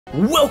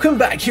Welcome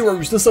back,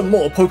 heroes, to some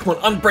more Pokemon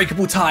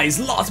Unbreakable Ties.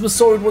 Last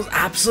episode was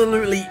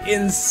absolutely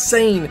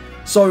insane.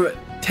 So,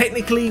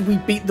 technically, we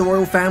beat the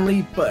royal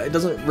family, but it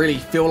doesn't really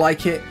feel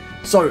like it.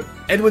 So,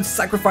 Edward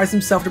sacrificed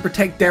himself to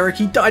protect Derek.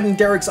 He died in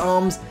Derek's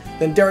arms.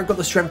 Then Derek got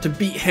the strength to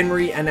beat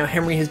Henry, and now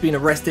Henry has been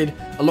arrested,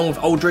 along with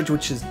Aldridge,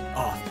 which is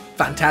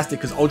fantastic,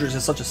 because Aldridge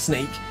is such a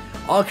snake.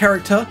 Our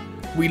character,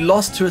 we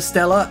lost to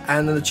Estella,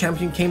 and then the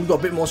champion came,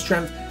 got a bit more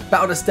strength,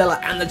 battled Estella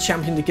and the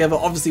champion together.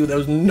 Obviously, there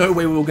was no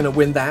way we were going to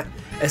win that.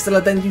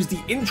 Estella then used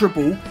the Intra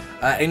Ball,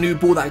 a new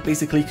ball that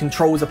basically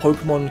controls a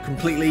Pokemon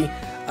completely.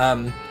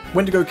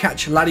 Went to go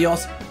catch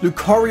Latios.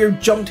 Lucario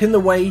jumped in the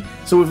way,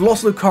 so we've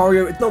lost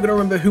Lucario. It's not going to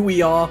remember who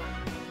we are.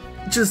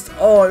 Just,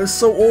 oh, it was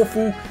so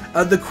awful.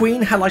 The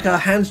Queen had like her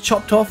hands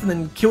chopped off and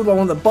then killed by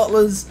one of the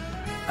butlers.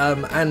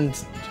 And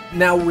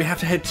now we have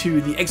to head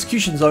to the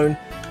execution zone,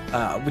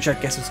 which I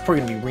guess is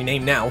probably going to be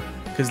renamed now,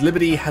 because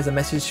Liberty has a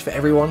message for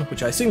everyone,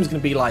 which I assume is going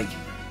to be like,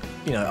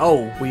 you know,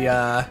 oh, we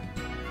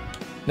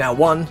now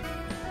won.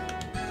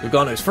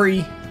 Lugano's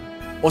free.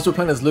 Also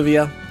playing as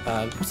Livia.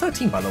 What's that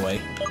team, by the way?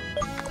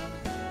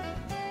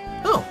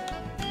 Oh.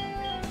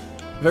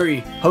 Very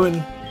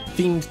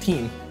Hoenn-themed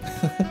team.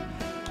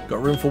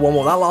 Got room for one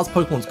more. That last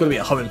Pokemon's got to be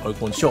a Hoenn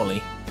Pokemon,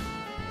 surely.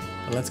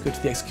 But let's go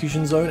to the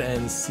execution zone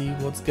and see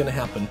what's going to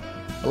happen.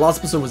 The last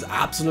episode was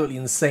absolutely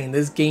insane.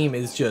 This game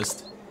is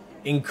just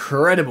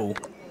incredible.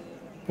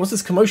 What's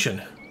this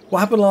commotion? What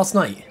happened last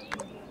night?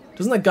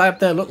 Doesn't that guy up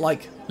there look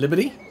like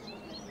Liberty?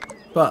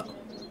 But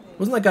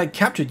wasn't that guy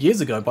captured years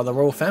ago by the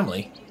royal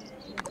family?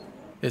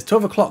 It's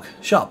 12 o'clock,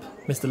 sharp,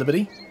 Mr.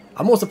 Liberty.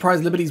 I'm more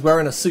surprised Liberty's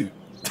wearing a suit.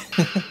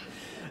 So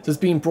it's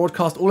being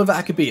broadcast all over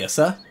Akabia,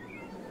 sir.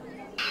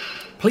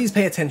 Please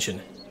pay attention.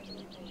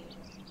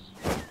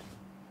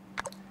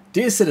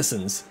 Dear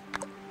citizens,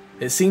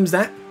 it seems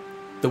that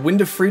the wind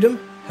of freedom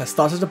has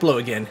started to blow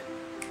again.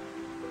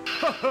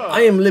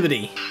 I am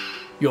Liberty,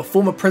 your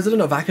former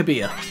president of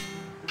Akabia.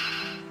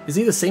 Is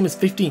he the same as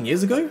 15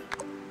 years ago?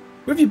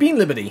 Where have you been,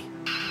 Liberty?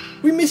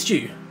 We missed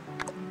you!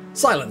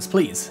 Silence,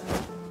 please.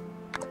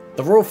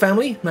 The royal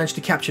family managed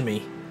to capture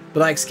me,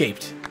 but I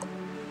escaped.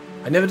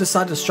 I never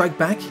decided to strike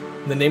back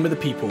in the name of the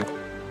people.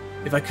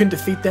 If I couldn't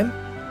defeat them,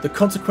 the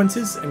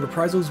consequences and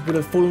reprisals would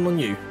have fallen on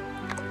you.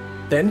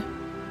 Then,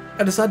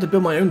 I decided to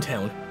build my own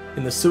town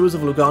in the sewers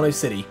of Lugano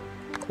City,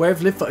 where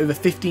I've lived for over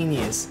 15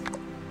 years.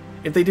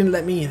 If they didn't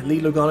let me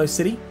leave Lugano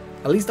City,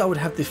 at least I would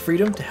have the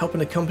freedom to help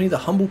and accompany the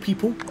humble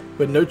people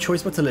who had no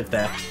choice but to live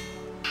there.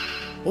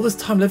 All this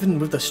time living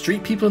with the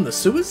street people in the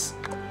sewers?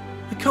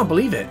 I can't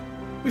believe it.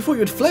 We thought you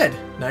had fled.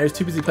 Now you're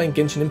too busy playing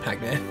Genshin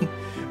Impact, man.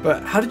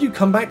 But how did you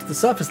come back to the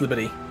surface,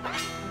 Liberty?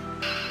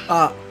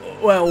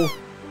 Well,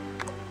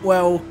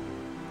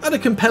 I had a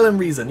compelling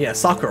reason. Yeah,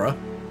 Sakura.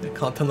 I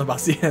can't turn the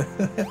bus yet.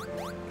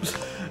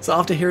 So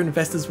after hearing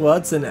investors'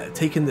 words and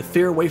taking the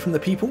fear away from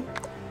the people,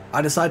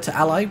 I decided to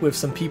ally with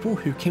some people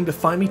who came to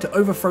find me to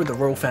overthrow the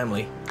royal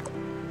family.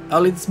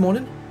 Early this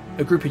morning,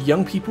 a group of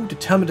young people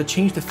determined to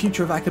change the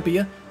future of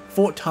Akabia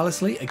fought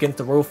tirelessly against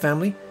the royal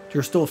family to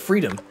restore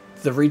freedom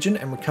to the region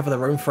and recover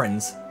their own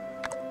friends.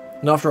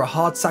 And after a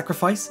hard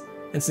sacrifice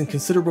and some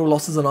considerable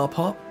losses on our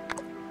part,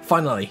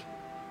 finally,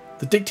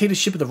 the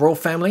dictatorship of the royal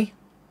family,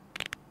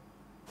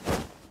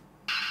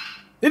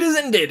 it has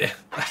ended!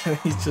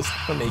 He's just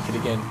naked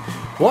again.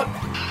 What?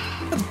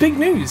 That's big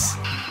news!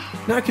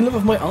 Now I can live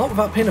off my art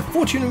without paying a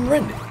fortune in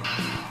rent.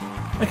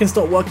 I can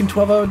start working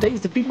 12-hour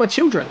days to feed my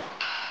children.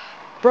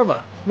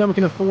 Brother, now we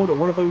can afford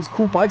one of those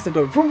cool bikes that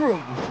go vroom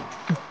vroom.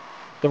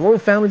 The royal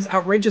family's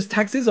outrageous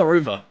taxes are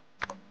over.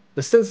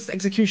 The census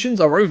executions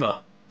are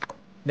over.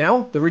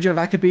 Now, the region of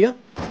Akabia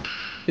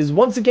is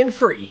once again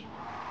free.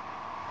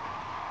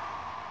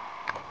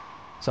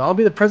 So I'll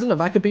be the president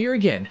of Akabia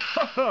again.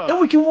 And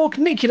we can walk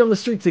naked on the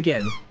streets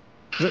again.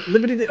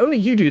 Liberty, only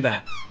you do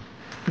that.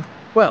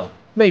 Well,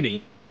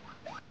 maybe.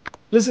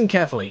 Listen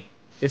carefully.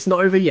 It's not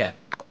over yet.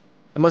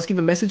 I must give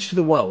a message to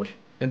the world,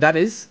 and that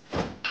is,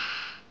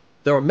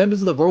 there are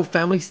members of the royal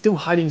family still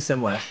hiding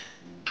somewhere.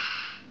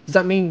 Does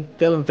that mean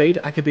they'll invade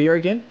Akabia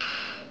again?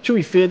 Should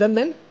we fear them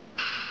then?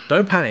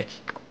 Don't panic.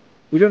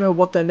 We don't know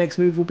what their next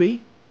move will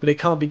be, but it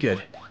can't be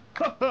good.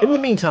 In the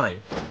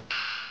meantime,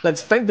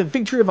 let's thank the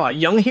victory of our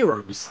young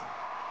heroes.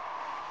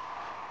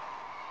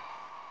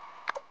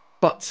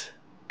 But,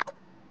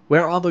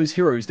 where are those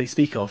heroes they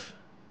speak of?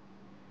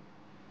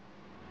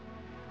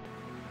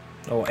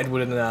 Oh,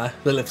 Edward and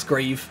Lilith's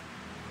grave.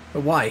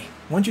 But why?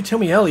 Why didn't you tell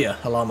me earlier,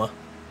 Alama?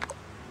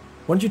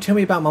 Why didn't you tell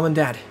me about Mum and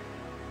Dad?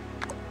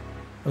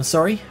 I'm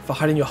sorry for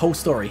hiding your whole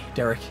story,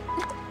 Derek.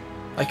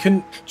 I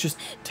couldn't just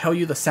tell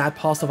you the sad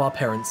past of our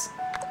parents.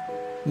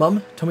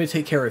 Mum told me to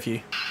take care of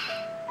you.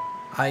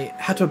 I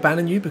had to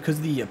abandon you because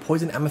of the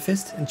poison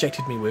amethyst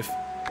injected me with,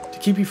 to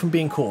keep you from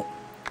being caught.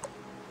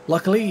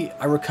 Luckily,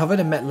 I recovered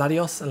and met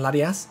Latios and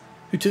Latias,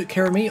 who took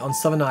care of me on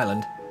Southern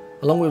Island,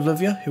 along with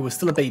Olivia, who was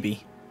still a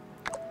baby.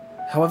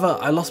 However,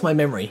 I lost my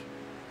memory,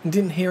 and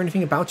didn't hear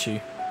anything about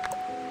you.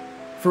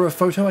 Through a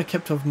photo I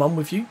kept of Mum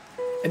with you,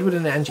 Edward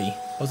and Angie,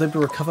 I was able to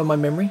recover my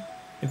memory,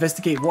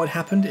 investigate what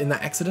happened in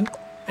that accident,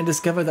 and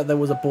discovered that there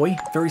was a boy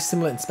very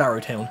similar in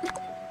Sparrowtown.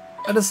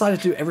 I decided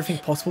to do everything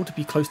possible to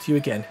be close to you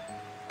again.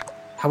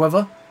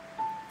 However,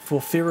 for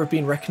fear of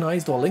being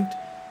recognised or linked,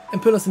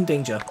 and put us in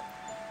danger,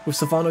 with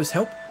Savano's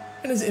help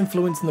and his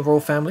influence in the royal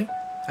family,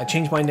 I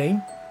changed my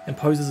name and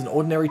posed as an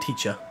ordinary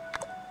teacher.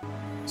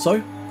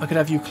 So, I could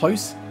have you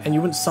close and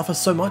you wouldn't suffer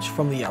so much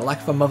from the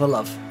lack of a mother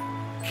love.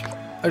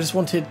 I just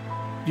wanted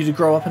you to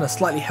grow up in a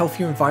slightly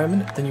healthier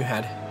environment than you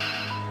had.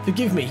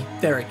 Forgive me,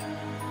 Derek.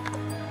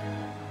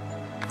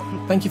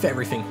 Thank you for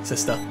everything,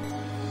 sister.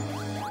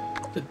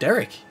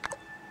 Derek,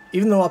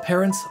 even though our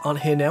parents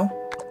aren't here now,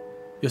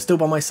 you're still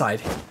by my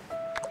side.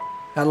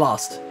 At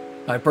last,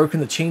 I've broken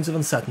the chains of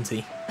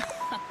uncertainty.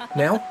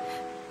 Now,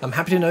 I'm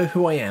happy to know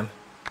who I am.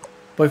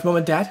 Both Mum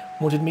and Dad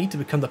wanted me to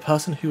become the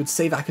person who would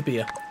save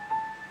Akabia.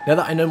 Now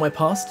that I know my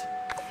past,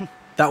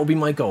 that will be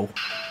my goal.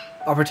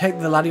 I'll protect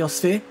the Latios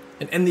sphere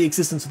and end the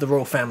existence of the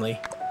royal family.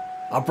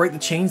 I'll break the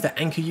chains that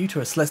anchor you to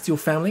a celestial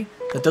family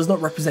that does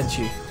not represent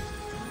you.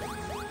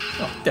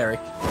 Oh, Derek.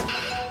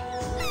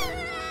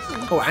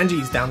 Oh,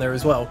 Angie's down there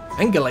as well.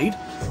 And Gallade.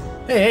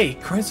 Hey,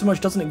 crying so much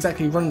doesn't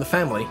exactly run the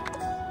family.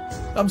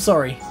 I'm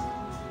sorry.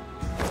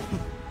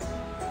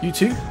 You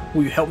two,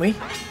 will you help me?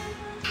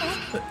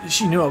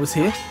 She knew I was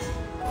here.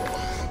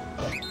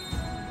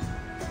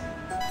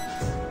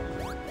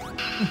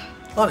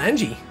 Aunt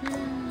Angie.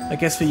 I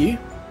guess for you,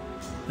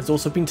 it's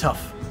also been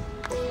tough.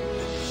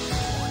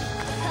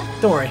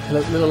 Don't worry,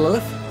 little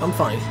Lilith, I'm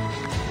fine.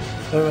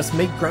 But we must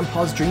make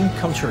Grandpa's dream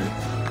come true.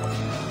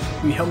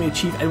 Will you help me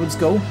achieve Edward's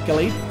goal,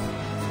 Gallade?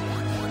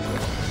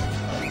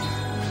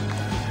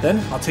 Then,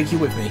 I'll take you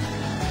with me.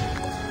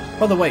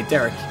 By the way,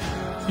 Derek,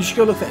 you should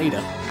go look for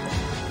Ada.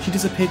 She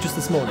disappeared just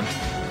this morning.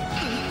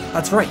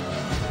 That's right.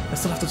 I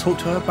still have to talk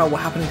to her about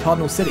what happened in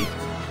Cardinal City.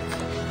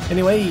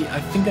 Anyway, I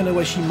think I know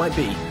where she might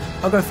be.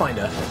 I'll go find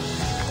her.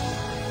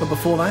 But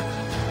before that,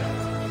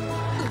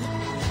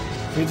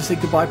 we need to say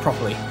goodbye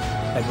properly,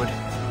 Edward.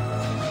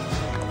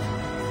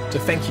 So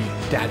thank you,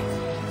 Dad.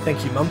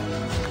 Thank you, Mum.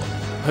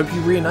 I hope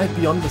you reunite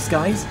beyond the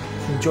skies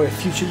and enjoy a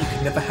future you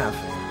could never have.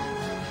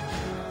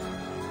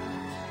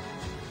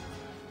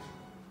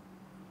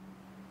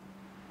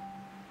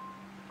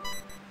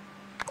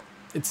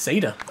 It's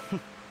Ada. You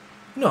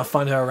know I'll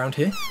find her around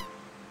here.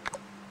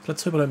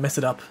 Let's hope I don't mess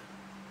it up.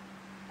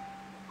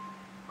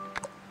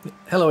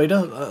 Hello,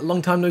 Ada.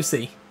 Long time no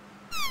see.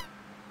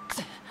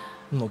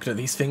 I'm not good at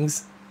these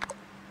things.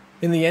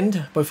 In the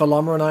end, both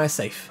Alama and I are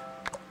safe.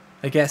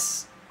 I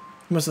guess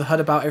you must have heard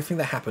about everything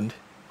that happened.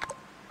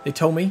 They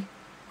told me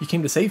you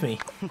came to save me.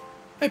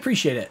 I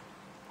appreciate it.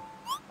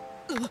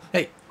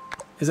 Hey,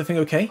 is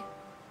everything okay?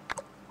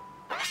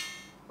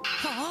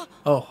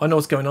 Oh, I know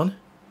what's going on.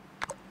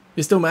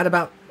 You're still mad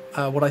about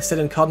what I said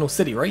in Cardinal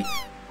City, right?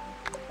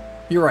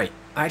 You're right.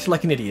 I acted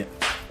like an idiot.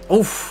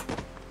 Oof.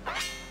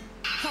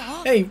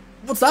 Hey,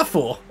 what's that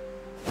for?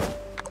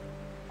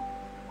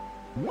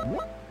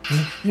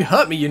 You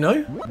hurt me, you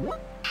know?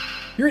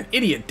 You're an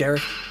idiot,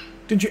 Derek.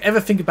 Don't you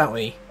ever think about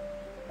me?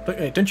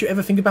 Don't you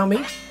ever think about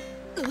me?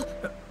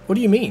 What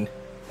do you mean?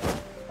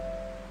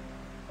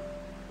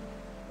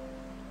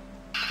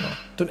 Oh,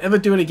 don't ever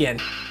do it again.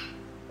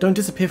 Don't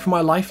disappear from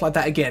my life like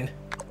that again.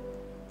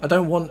 I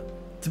don't want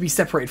to be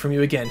separated from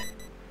you again.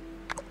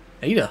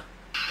 Ada,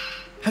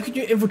 how could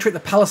you infiltrate the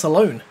palace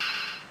alone?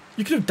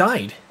 You could have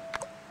died.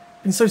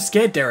 I've been so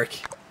scared,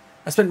 Derek.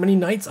 I spent many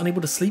nights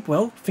unable to sleep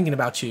well, thinking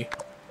about you.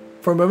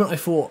 For a moment I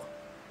thought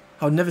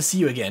I would never see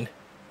you again.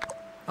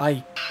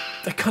 I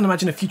can't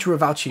imagine a future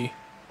without you.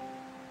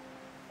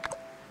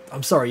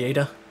 I'm sorry,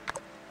 Ada.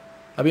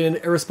 I've been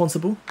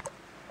irresponsible.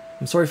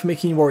 I'm sorry for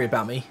making you worry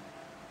about me.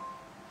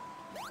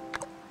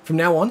 From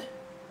now on,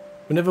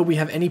 whenever we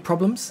have any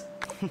problems,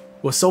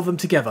 we'll solve them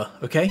together,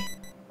 okay?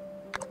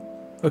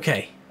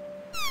 Okay.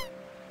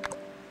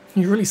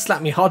 You really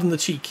slapped me hard in the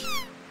cheek.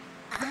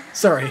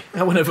 Sorry,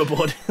 I went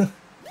overboard. Do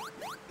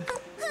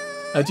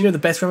you know the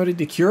best remedy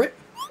to cure it?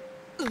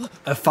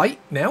 A fight?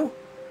 Now?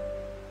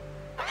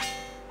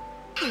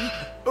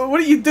 What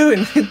are you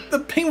doing?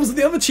 The pain was in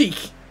the other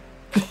cheek.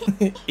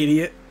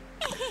 Idiot.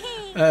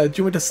 Do you want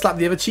me to slap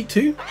the other cheek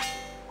too?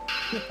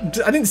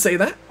 I didn't say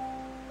that.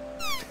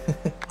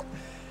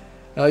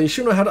 You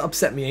sure know how to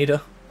upset me,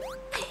 Ada.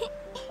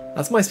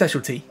 That's my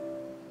specialty.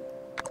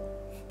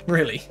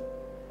 Really.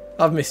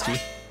 I've missed you.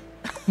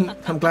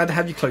 I'm glad to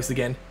have you close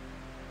again.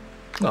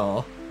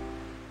 Aw.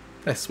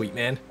 That's sweet,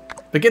 man.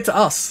 But get to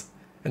us.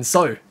 And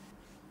so,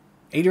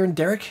 Ada and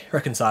Derek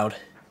reconciled.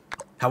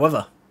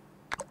 However,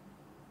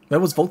 where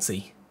was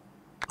Voltsy?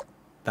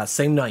 That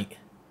same night.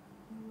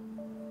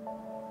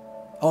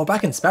 Oh,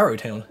 back in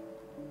Sparrowtown.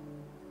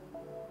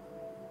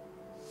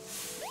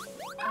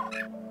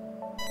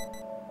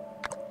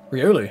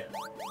 Riolu.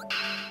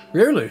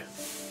 Riolu.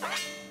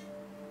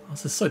 Oh,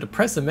 this is so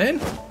depressing, man.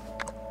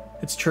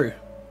 It's true.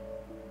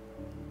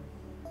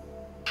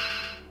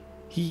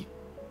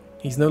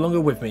 He's no longer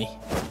with me.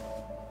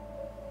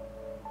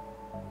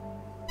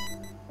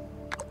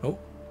 Oh,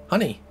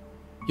 honey.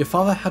 Your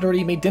father had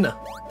already made dinner.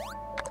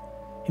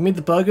 He made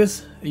the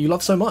burgers you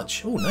love so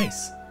much. Oh,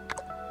 nice.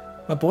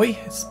 My boy,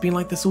 it's been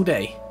like this all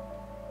day.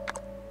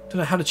 Don't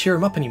know how to cheer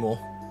him up anymore.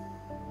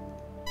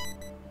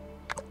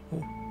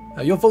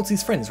 You're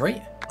Voltsy's friends,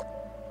 right?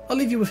 I'll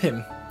leave you with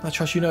him. I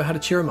trust you know how to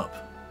cheer him up.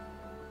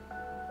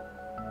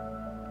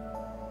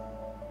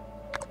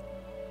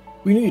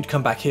 We knew you'd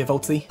come back here,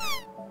 Voltsy.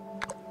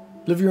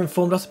 Olivia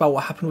informed us about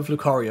what happened with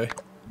Lucario.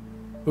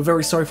 We're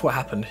very sorry for what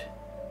happened.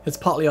 It's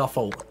partly our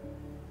fault.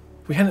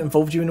 If we hadn't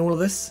involved you in all of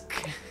this,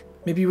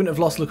 maybe you wouldn't have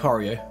lost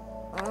Lucario.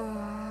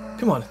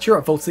 Come on, cheer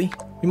up, Voltsy.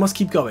 We must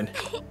keep going.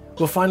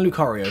 We'll find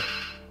Lucario.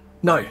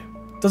 No,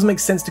 doesn't make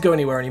sense to go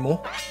anywhere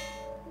anymore.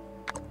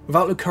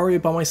 Without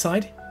Lucario by my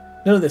side,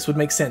 none of this would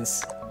make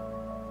sense.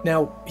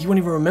 Now, he won't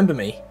even remember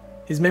me.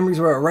 His memories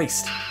were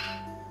erased.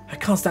 I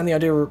can't stand the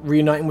idea of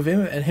reuniting with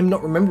him and him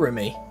not remembering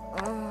me.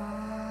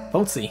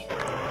 Voltsy.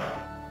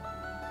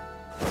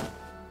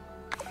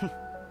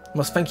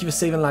 Must thank you for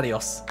saving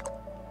Latios.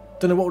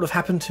 Don't know what would have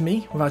happened to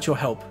me without your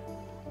help.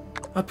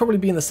 I'd probably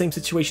be in the same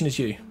situation as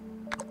you.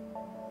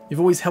 You've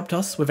always helped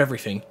us with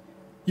everything.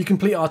 You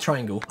complete our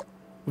triangle.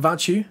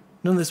 Without you,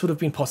 none of this would have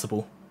been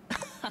possible.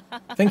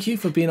 Thank you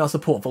for being our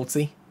support,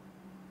 Voltsy.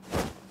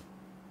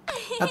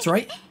 That's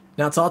right.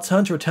 Now it's our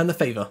turn to return the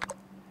favour.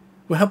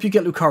 We'll help you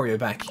get Lucario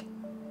back.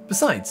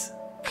 Besides,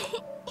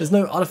 there's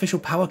no artificial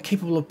power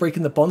capable of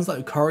breaking the bonds that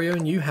Lucario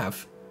and you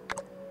have.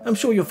 I'm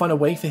sure you'll find a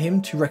way for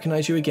him to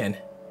recognise you again.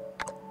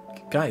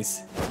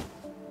 Guys.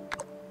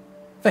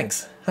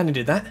 Thanks, I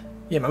needed that.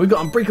 Yeah man, we've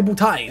got Unbreakable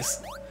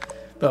Ties.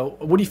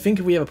 But what do you think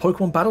if we have a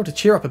Pokemon battle to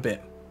cheer up a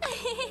bit?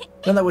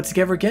 Now that we're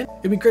together again,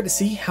 it'd be great to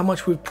see how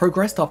much we've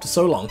progressed after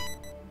so long.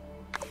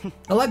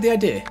 I like the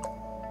idea.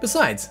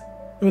 Besides,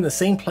 we're in the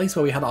same place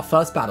where we had our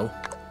first battle.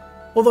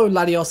 Although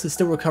Latios is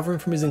still recovering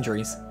from his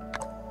injuries.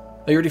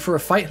 Are you ready for a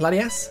fight,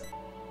 Latias?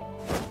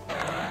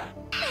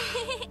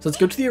 So let's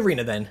go to the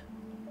arena then.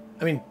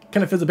 I mean,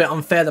 kind of feels a bit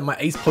unfair that my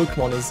ace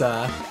Pokemon is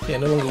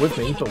no longer with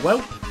me, but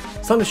well,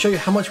 it's time to show you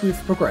how much we've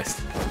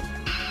progressed.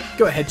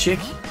 Go ahead, chick.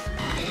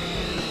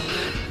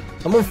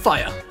 I'm on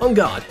fire, on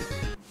guard.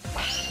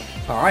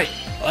 Alright,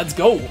 let's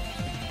go.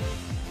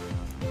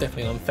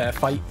 Definitely an unfair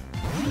fight.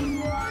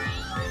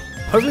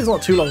 Hopefully it's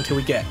not too long until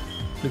we get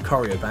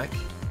Lucario back.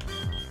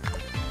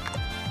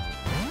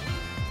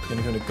 Then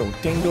we're going to go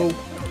Dingle.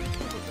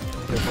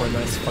 Go for a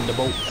nice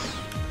Thunderbolt.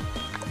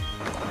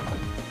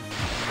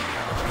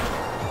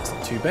 That's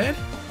not too bad.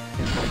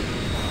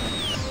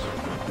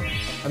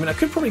 I mean, I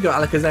could probably go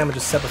Alakazam and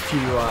just set a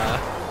few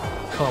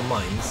Calm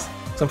Minds.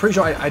 So I'm pretty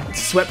sure I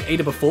swept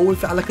Ada before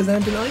with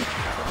Alakazam, didn't I?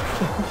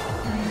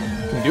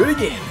 Can do it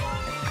again.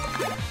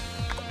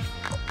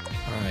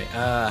 Alright,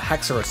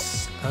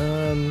 Haxorus.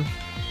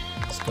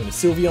 Let's go into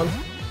Sylveon.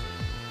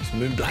 Just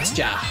Moonblast,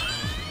 ja.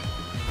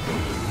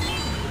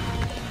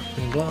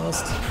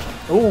 Moonblast.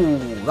 Oh,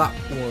 that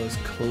was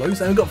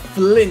close. And we got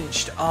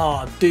flinched.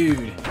 Ah, oh,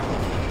 dude.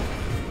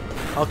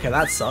 Okay,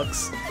 that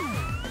sucks.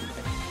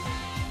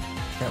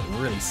 That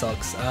really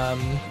sucks.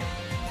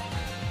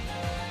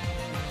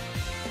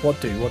 What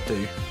do?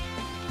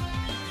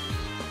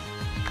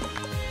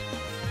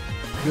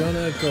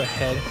 Gonna go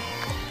ahead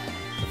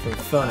for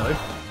Inferno.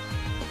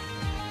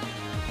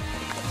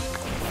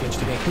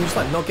 Flinched again. Can you just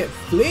like not get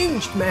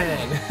flinched,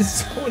 man?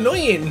 It's so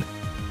annoying.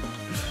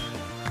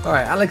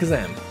 Alright,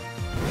 Alakazam.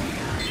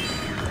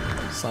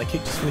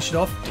 Psychic, just finish it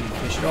off. Didn't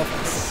finish it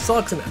off. It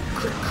sucks and a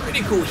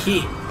critical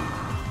hit.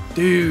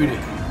 Dude.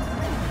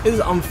 This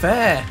is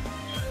unfair.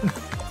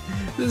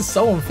 This is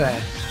so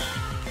unfair.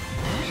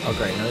 Oh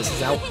great, now this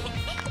is out.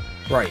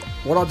 Right,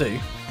 what I'll do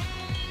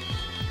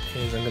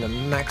is I'm going to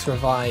max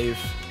revive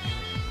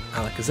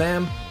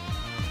Alakazam.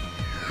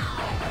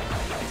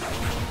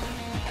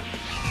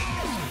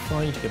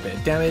 Fine, take a bit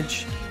of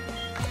damage.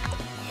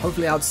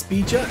 Hopefully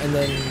outspeed you and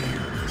then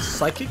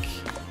Psychic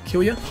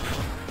kill you.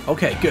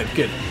 Okay, good.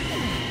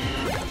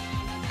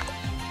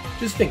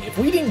 Just think, if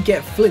we didn't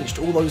get flinched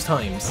all those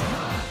times,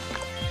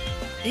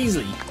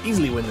 easily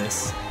win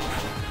this.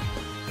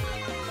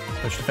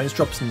 Special defense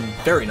drops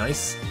very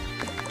nice.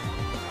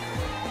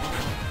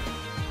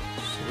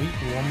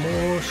 One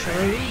more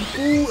shiny.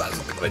 Ooh, that's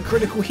a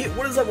critical hit.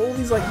 What is up with all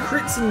these like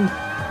crits and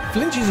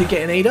flinches you're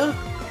getting, Ada?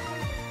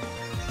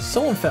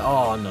 So unfair.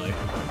 Oh no.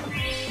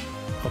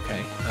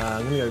 Okay,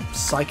 I'm gonna go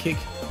Psychic.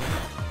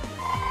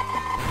 I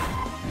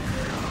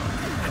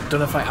don't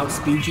know if I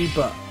outspeed you,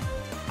 but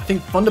I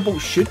think Thunderbolt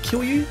should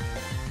kill you.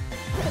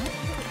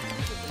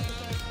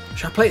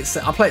 Should I play it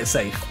safe? I'll play it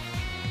safe.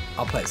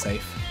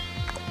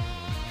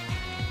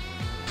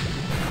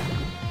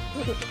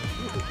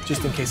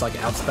 Just in case I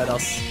get outsped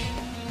us.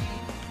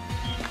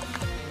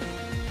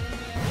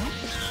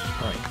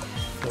 Alright,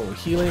 full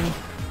healing.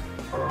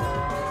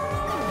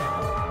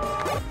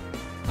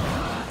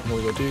 What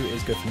we're going to do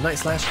is go for Night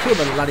Slash, kill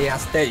the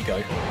Latias. There you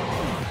go.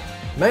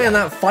 Man,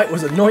 that fight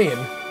was annoying.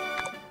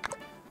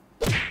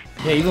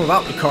 Yeah, even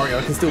without Lucario,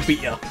 I can still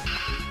beat you.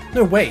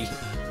 No way.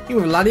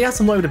 Even with Latias,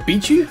 I'm not able to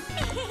beat you?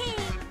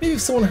 Maybe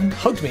if someone had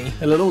hugged me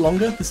a little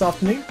longer this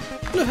afternoon,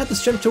 I would have had the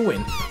strength to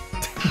win.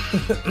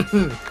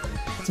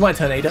 It's my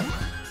turn, Ada.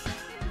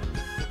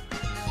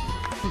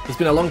 It's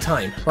been a long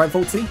time, right,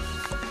 Voltsy?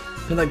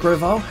 Now that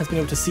Grovyle has been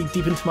able to see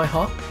deep into my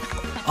heart,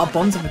 our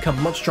bonds have become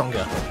much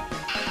stronger.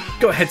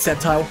 Go ahead,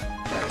 Sceptile.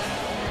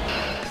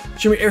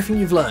 Show me everything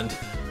you've learned.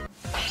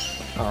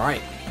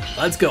 Alright,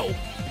 let's go.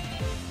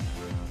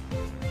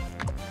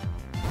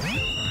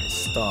 Alright,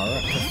 Star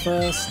up to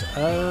first.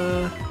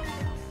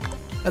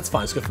 That's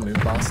fine, let's go for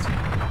Moonblast.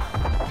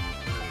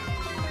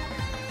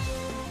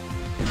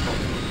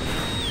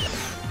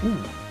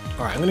 Ooh.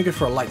 Alright, I'm gonna go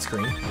for a light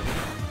screen.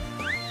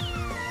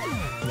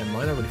 Never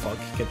mind, I really thought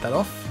I could get that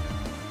off.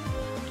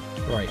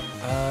 Right,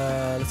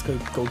 let's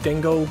go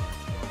Dingo.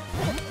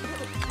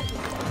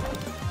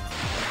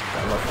 I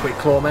love Quick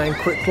Claw, man.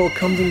 Quick Claw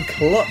comes in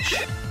clutch.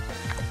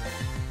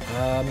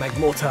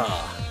 Magmortar.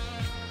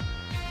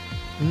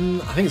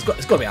 I think it's got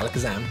to be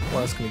Alakazam.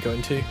 What else can we go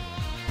into?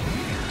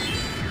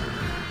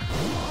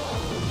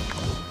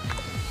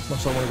 As much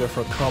as I want to go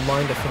for a Calm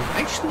Mind, I think.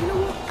 Actually, you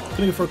know what? I'm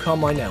gonna go for a Calm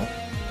Mind now.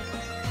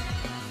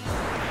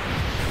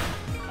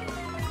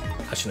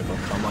 I shouldn't have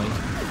gone Calm Mind.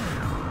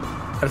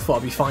 I just thought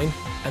I'd be fine,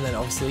 and then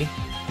obviously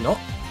not.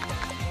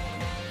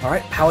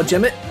 Alright, Power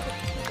Gem it.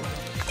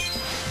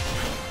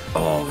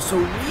 Oh, so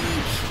weak.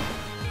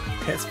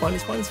 Okay, it's fine,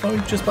 it's fine, it's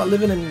fine. Just about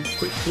living in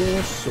Quick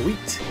Claw.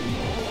 Sweet.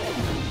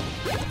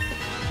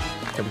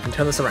 Okay, we can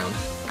turn this around.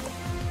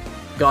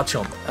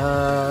 Garchomp.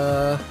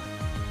 Oh,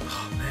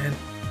 man.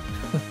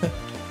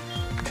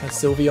 Try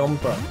Sylveon,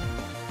 but...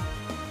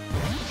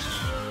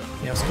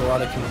 yeah,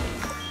 Scorada can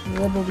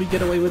probably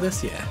get away with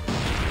this, yeah.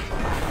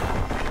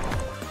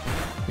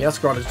 Yeah,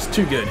 Scorada's just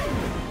too good.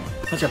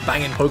 Such a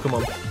banging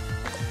Pokemon.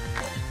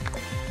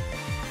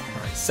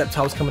 Alright,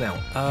 Sceptile's coming out.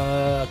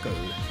 Go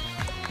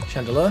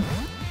Chandelure.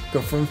 Go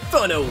for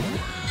Inferno!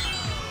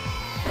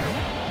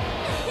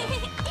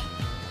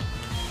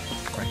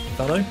 Right,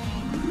 Inferno.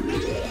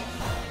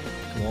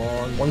 Come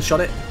on,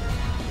 one-shot it.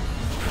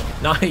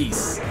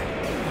 Nice!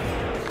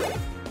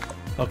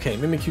 Okay,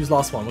 Mimikyu's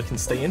last one, we can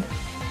stay in.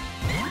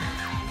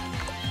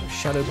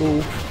 Shadow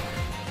Ball.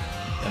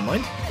 Never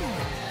mind.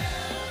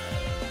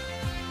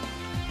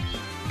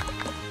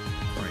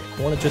 Alright,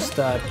 I want to just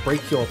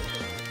break your...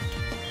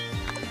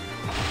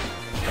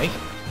 okay,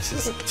 this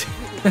is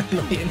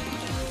annoying.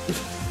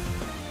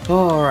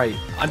 Alright,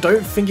 I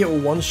don't think it will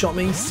one-shot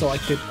me, so I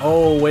could...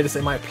 oh, wait a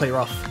second, it might play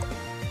rough.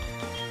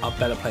 I'd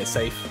better play it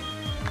safe.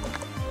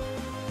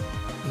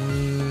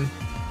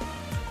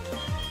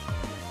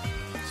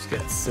 Just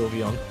get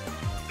Sylveon.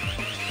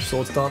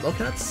 Swords Dance,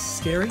 okay, that's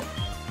scary.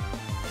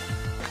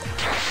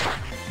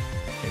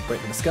 Okay,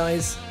 Break the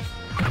Disguise.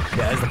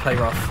 Yeah, there's the play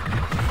rough.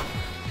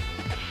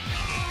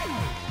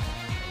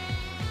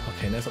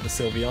 Okay, there's up the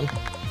Sylveon.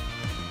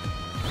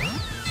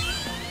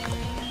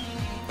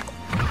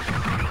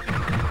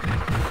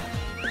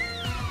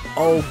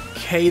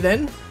 Okay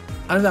then.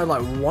 I don't know,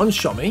 like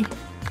one-shot me.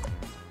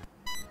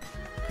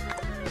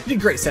 You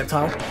did great,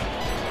 Sceptile.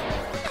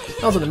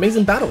 That was an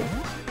amazing battle.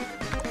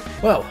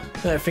 Well,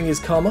 that thing is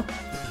karma.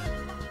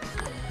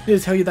 I need to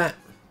tell you that.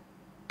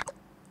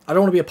 I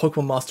don't want to be a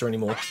Pokemon Master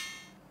anymore.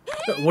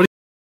 What?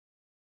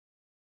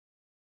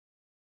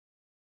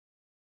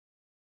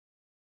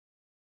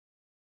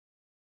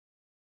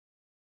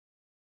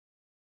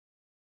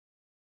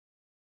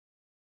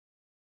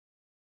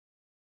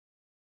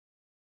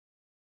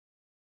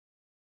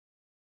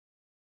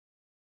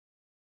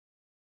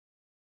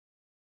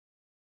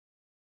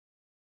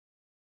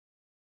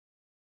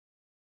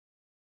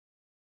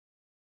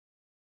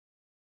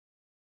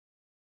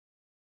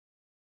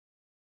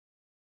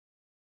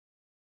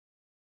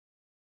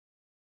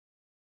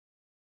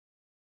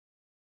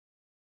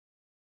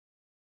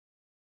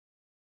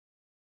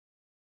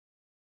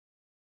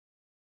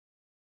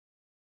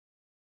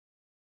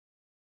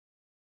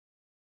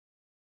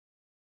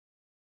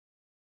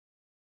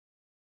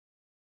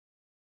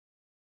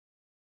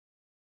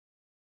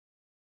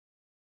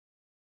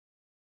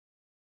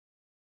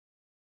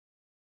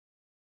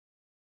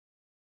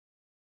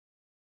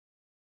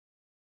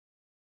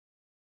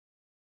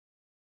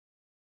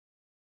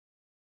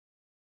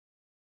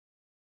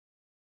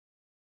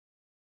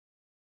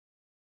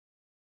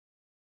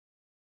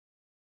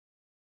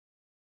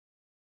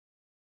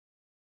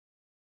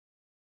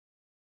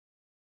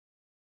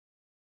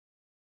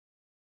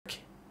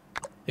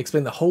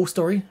 Explain the whole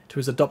story to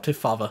his adoptive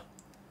father.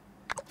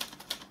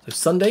 So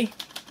Sunday,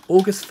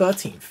 August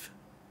 13th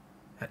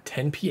at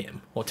 10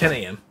 PM or 10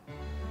 AM.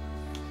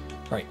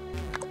 Right.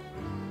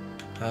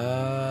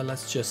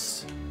 Let's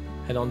just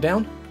head on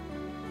down.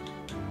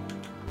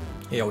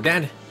 Hey, old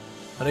Dad.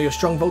 I know you're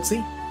strong,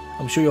 Voltsy.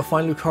 I'm sure you'll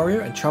find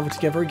Lucario and travel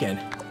together again.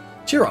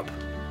 Cheer up.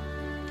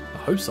 I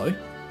hope so.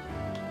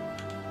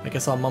 I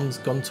guess our mum's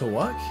gone to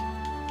work.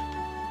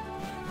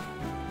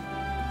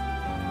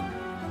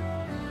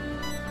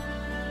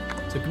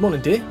 So good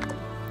morning, dear.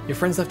 Your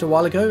friends left a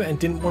while ago and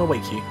didn't want to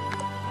wake you.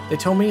 They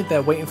told me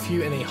they're waiting for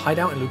you in a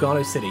hideout in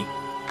Lugano City,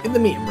 in the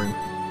meeting room.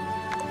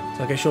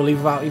 So I guess you'll leave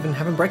without even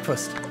having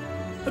breakfast.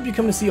 Hope you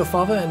come to see your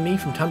father and me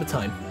from time to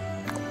time.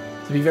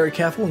 So be very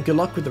careful and good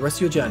luck with the rest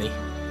of your journey.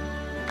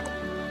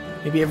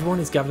 Maybe everyone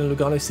is gathered in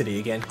Lugano City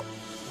again.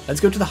 Let's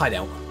go to the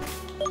hideout.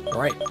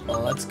 Alright,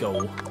 let's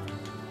go.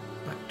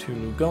 Back to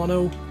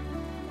Lugano.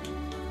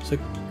 So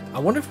I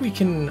wonder if we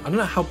can, I don't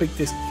know how big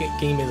this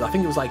game is. I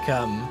think it was like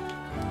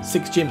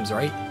 6 gyms,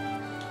 right?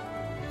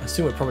 I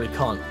assume we probably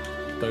can't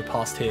go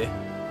past here.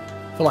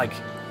 I feel like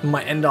it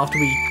might end after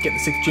we get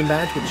the 6th gym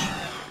badge, which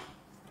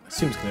I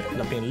assume is going to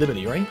end up being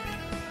Liberty, right?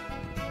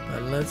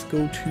 Let's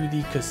go to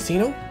the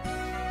casino.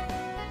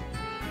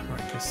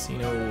 Right,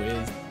 casino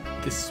is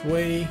this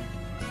way.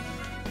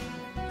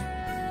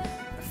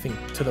 I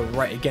think to the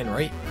right again,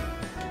 right?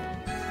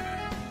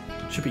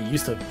 Should be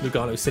used to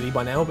Lugano City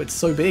by now, but it's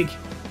so big.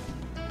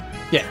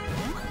 Yeah.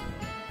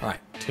 Alright,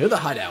 to the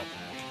hideout.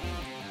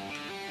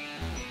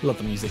 Love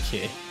the music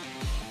here.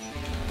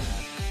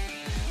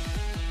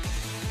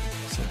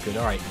 So good,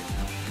 alright.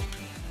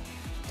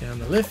 Down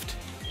the lift.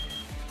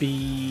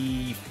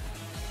 Be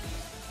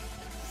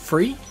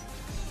free?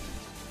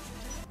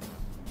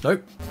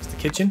 Nope, it's the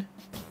kitchen.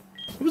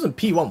 It wasn't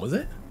P1, was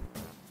it?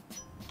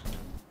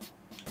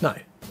 No.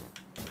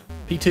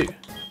 P2.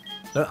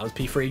 No, that was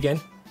P3 again.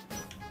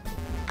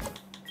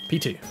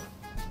 P2.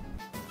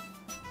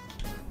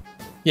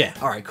 Yeah,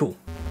 alright, cool.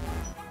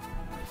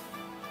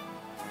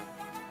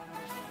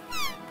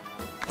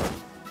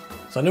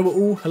 So I know we're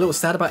all a little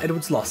sad about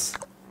Edward's loss.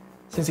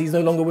 Since he's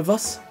no longer with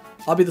us,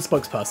 I'll be the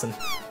spokesperson.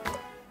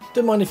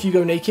 Don't mind if you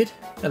go naked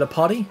at a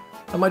party,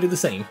 I might do the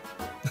same.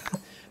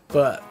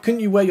 But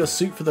couldn't you wear your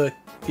suit for the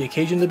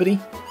occasion, Liberty?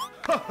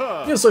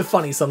 You're so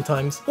funny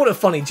sometimes. What a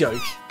funny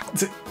joke.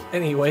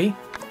 Anyway,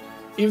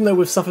 even though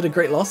we've suffered a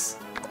great loss,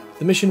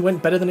 the mission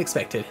went better than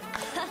expected.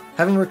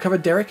 Having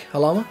recovered Derek,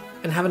 Alama,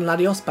 and having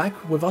Ladios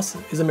back with us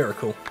is a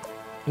miracle.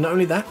 And not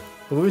only that,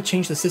 but we've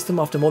changed the system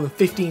after more than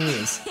 15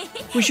 years.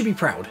 We should be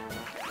proud.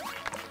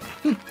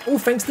 All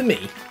thanks to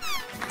me.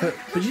 But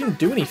you didn't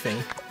do anything.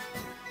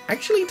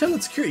 Actually, turned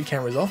the security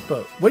cameras off,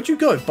 but where'd you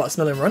go,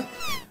 butt-smelling runt?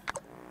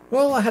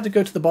 Well, I had to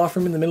go to the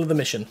bathroom in the middle of the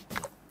mission.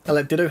 I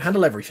let Ditto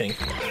handle everything.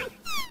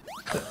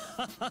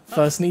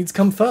 First needs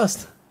come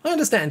first. I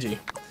understand you.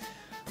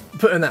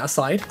 Putting that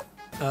aside,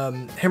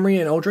 Henry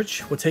and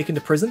Aldrich were taken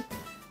to prison.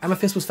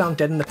 Amethyst was found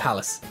dead in the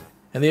palace,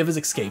 and the others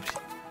escaped.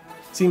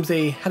 Seems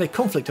they had a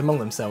conflict among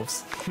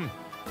themselves.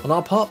 On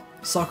our part,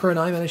 Sakura and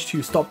I managed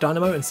to stop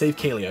Dynamo and save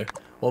Kaleo,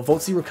 while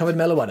Voltsy recovered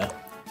Meloetta.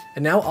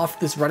 And now, after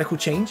this radical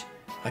change,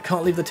 I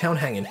can't leave the town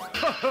hanging.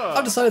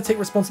 I've decided to take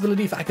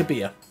responsibility for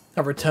Akabia.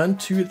 I've returned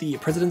to the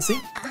presidency.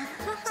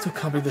 Still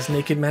can't believe this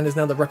naked man is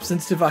now the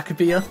representative of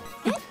Akabia.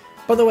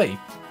 By the way,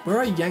 where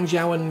are Yang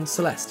Jiao and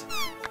Celeste?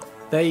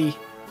 They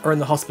are in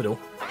the hospital.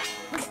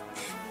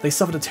 They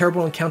suffered a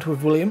terrible encounter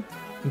with William,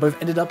 and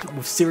both ended up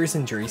with serious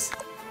injuries.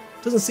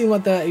 Doesn't seem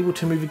like they're able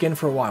to move again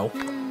for a while.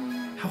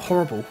 How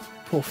horrible.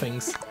 Poor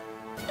things.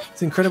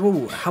 It's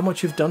incredible how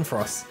much you've done for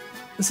us.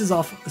 This is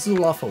all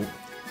our fault.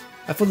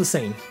 I feel the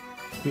same.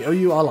 We owe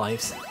you our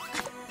lives.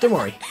 Don't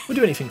worry, we'll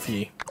do anything for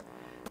you.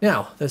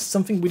 Now, there's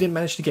something we didn't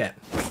manage to get.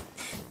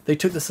 They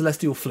took the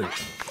Celestial Flute.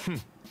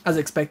 As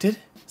expected,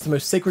 it's the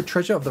most sacred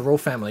treasure of the royal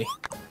family.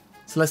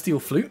 Celestial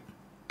Flute?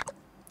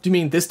 Do you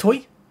mean this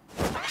toy?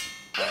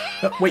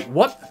 Wait,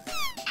 what?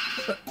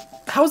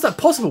 How is that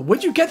possible?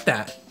 Where'd you get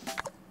that?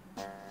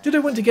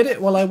 Ditto went to get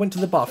it while I went to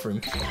the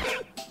bathroom.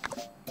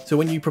 So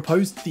when you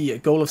proposed the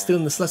goal of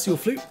stealing the Celestial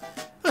Flute,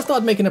 I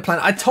started making a plan.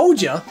 I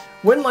told you,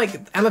 when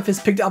like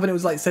Amethyst picked it up and it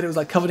was like said it was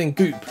like covered in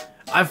goop,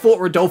 I thought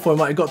Rodolfo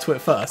might have got to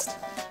it first.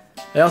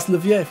 I asked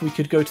Livia if we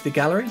could go to the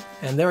gallery,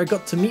 and there I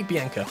got to meet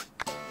Bianca.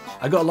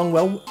 I got along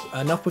well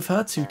enough with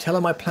her to tell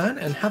her my plan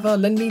and have her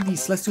lend me the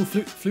Celestial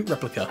Flute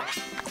replica.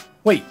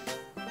 Wait,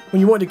 when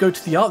you wanted to go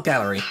to the art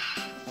gallery,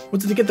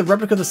 wanted to get the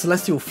replica of the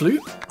Celestial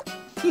Flute?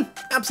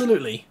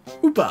 Absolutely.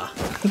 Oopa.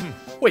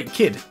 Wait,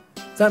 kid,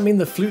 does that mean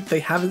the flute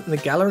they have in the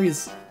gallery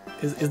is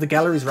the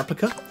gallery's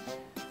replica?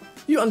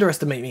 You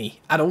underestimate me,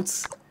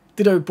 adults.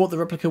 Ditto brought the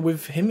replica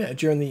with him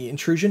during the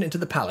intrusion into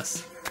the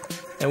palace.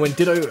 And when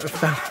Ditto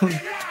found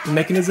the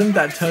mechanism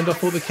that turned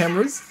off all the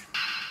cameras,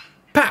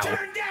 pow!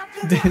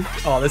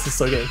 Oh, this is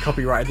so getting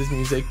copyrighted, this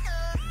music.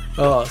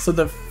 Oh, so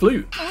the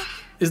flute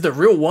is the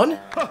real one?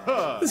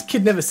 This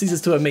kid never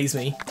ceases to amaze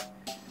me.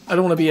 I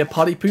don't want to be a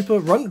party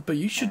pooper runt, but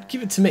you should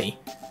give it to me.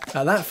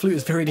 That flute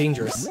is very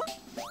dangerous.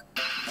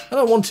 I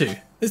don't want to.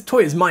 This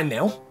toy is mine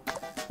now.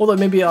 Although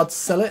maybe I'd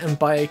sell it and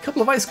buy a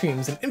couple of ice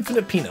creams and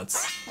infinite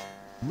peanuts.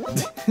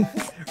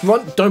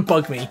 Runt, don't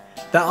bug me.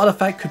 That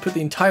artifact could put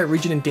the entire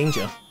region in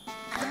danger.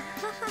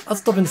 I'll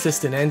stop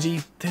insisting,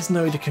 Angie. There's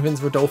no way to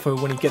convince Rodolfo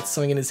when he gets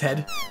something in his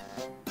head.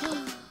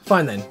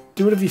 Fine then,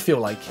 do whatever you feel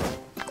like.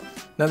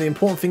 Now the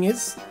important thing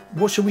is,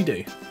 what should we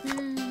do?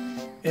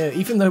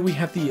 Even though we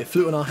have the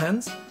flute in our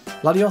hands,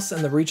 Ladios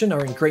and the region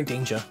are in great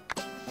danger.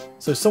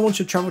 So someone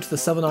should travel to the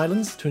Southern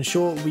Islands to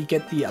ensure we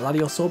get the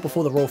Ladios sword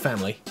before the royal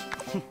family.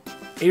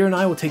 Ada and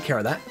I will take care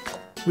of that.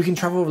 We can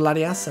travel with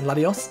Ladias and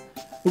Ladios.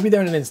 We'll be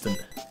there in an instant.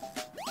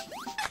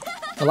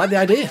 I like the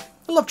idea.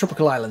 I love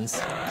tropical islands.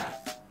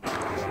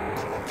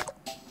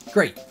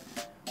 Great.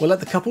 We'll let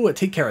the couple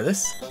take care of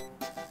this.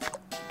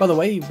 By the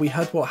way, we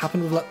heard what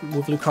happened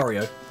with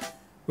Lucario.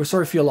 We're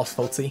sorry for your loss,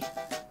 Voltsy.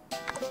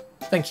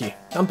 Thank you.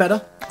 I'm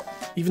better.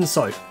 Even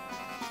so,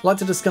 I'd like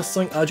to discuss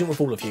something urgent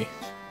with all of you.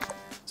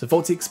 So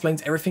HeroVoltsy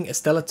explains everything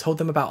Estella told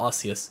them about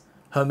Arceus,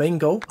 her main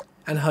goal,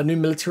 and her new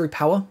military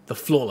power, the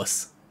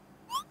Flawless.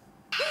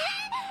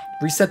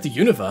 Reset the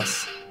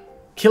universe?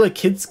 Killer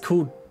kids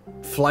called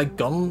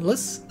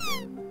Flygonless?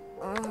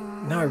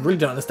 Now I really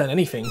don't understand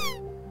anything.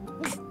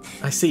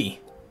 I see.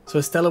 So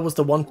Estella was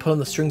the one pulling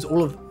the strings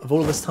all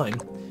of this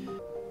time.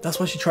 That's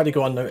why she tried to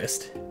go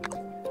unnoticed.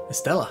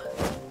 Estella.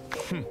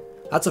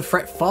 That's a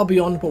threat far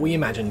beyond what we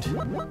imagined.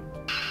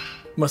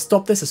 We must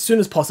stop this as soon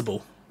as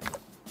possible.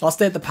 I'll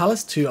stay at the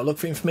palace to look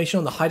for information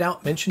on the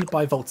hideout mentioned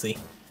by HeroVoltsy.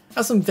 I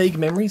have some vague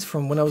memories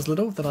from when I was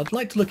little that I'd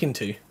like to look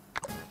into.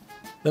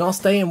 Then I'll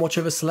stay and watch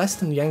over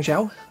Celeste and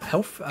Yangzhou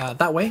health.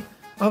 That way,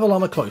 I'll have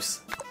Alama close.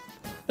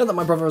 Now that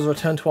my brother has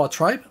returned to our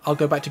tribe, I'll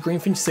go back to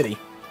Greenfinch City.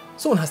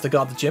 Someone has to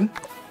guard the gym.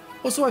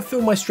 Also, I feel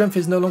my strength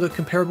is no longer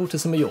comparable to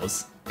some of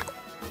yours.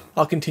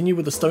 I'll continue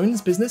with the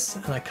stones business,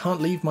 and I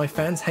can't leave my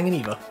fans hanging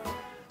either.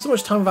 So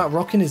much time without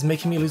rocking is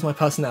making me lose my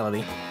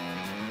personality.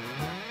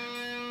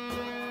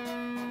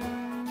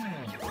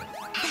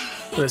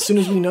 But as soon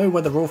as we know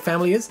where the royal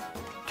family is,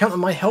 count on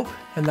my help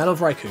and that of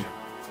Raikou.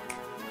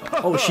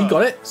 Oh, she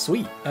got it?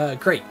 Sweet.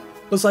 Great.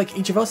 Looks like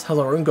each of us has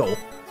our own goal.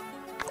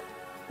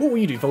 What will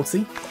you do,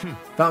 HeroVoltsy?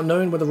 Without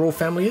knowing where the royal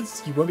family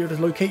is, you won't be able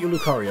to locate your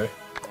Lucario.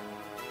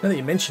 Now that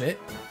you mention it,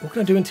 what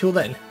can I do until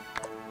then?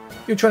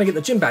 You're trying to get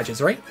the gym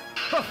badges, right?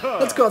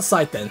 Let's go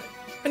outside then.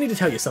 I need to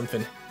tell you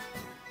something.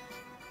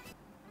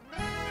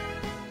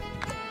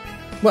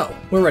 Well,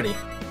 we're ready.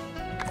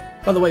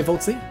 By the way,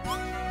 HeroVoltsy,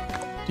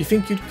 do you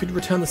think you could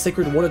return the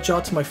sacred water jar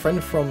to my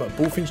friend from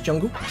Bullfinch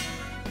Jungle?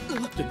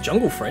 The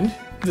jungle friend?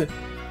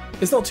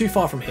 It's not too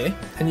far from here,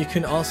 and you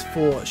can ask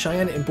for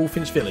Cheyenne in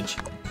Bullfinch Village.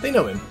 They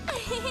know him.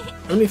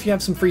 Only if you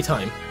have some free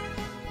time.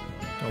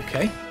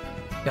 Okay.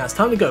 Now it's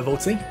time to go,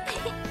 HeroVoltsy.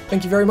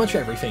 Thank you very much for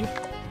everything.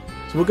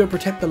 So we'll go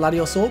protect the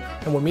Latios Orb,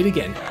 and we'll meet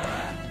again.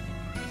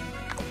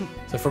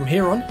 So from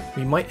here on,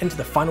 we might enter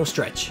the final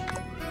stretch.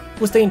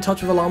 We'll stay in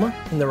touch with Alama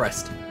and the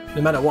rest,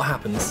 no matter what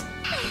happens.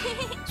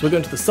 So we're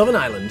going to the Southern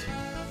Island.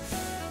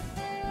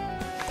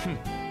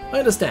 I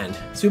understand,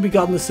 so you'll be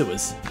guarding the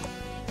sewers.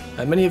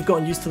 Many have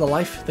gotten used to the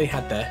life they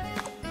had there.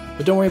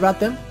 But don't worry about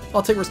them,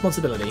 I'll take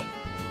responsibility.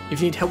 If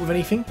you need help with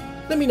anything,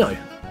 let me know.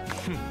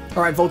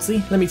 Alright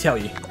HeroVoltsy, let me tell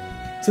you.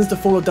 Since the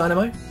fall of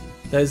Dynamo,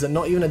 there's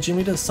not even a gym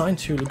leader assigned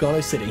to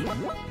Lugano City.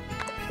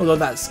 Although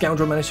that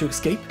scoundrel managed to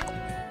escape,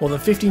 more than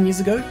 15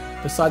 years ago,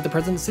 beside the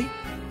presidency,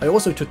 I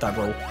also took that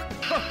role.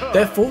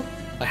 Therefore,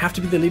 I have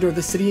to be the leader of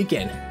this city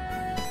again.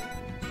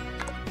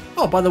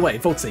 Oh, by the way,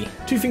 HeroVoltsy,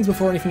 two things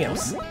before anything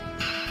else.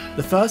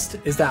 The first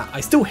is that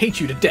I still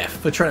hate you to death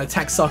for trying to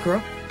attack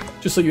Sakura,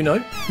 just so you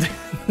know.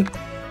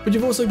 But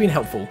you've also been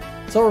helpful,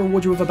 so I'll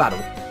reward you with a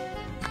battle.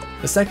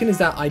 The second is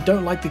that I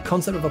don't like the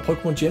concept of a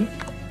Pokemon gym.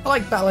 I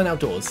like battling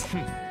outdoors,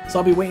 so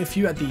I'll be waiting for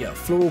you at the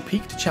Floral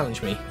Peak to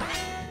challenge me.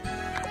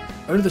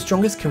 Only the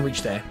strongest can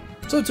reach there,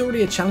 so it's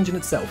already a challenge in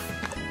itself.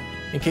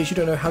 In case you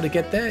don't know how to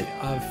get there,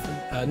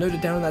 I've noted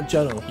down in that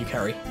journal you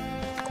carry.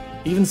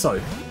 Even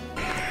so,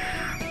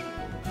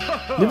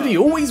 Liberty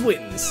always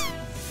wins!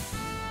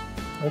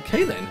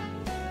 Okay then.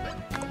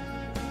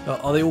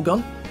 Are they all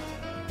gone?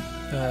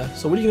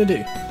 So what are you going to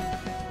do?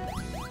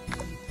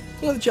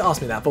 Well, that you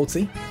asked me that,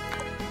 HeroVoltsy.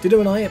 Ditto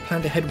and I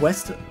plan to head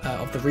west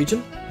of the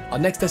region. Our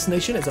next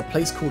destination is a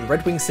place called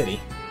Red Wing City.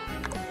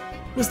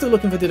 We're still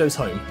looking for Ditto's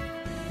home.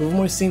 We've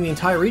almost seen the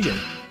entire region.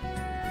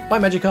 Bye,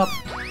 Magikarp!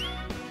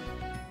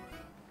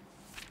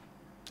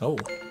 Oh,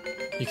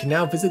 you can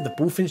now visit the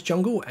Bullfinch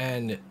Jungle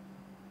and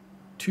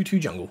Tutu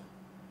Jungle.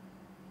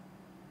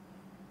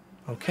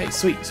 Okay,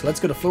 sweet. So let's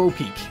go to Floral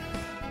Peak.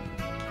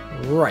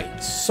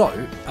 Right, so,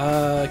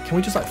 can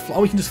we just like fly?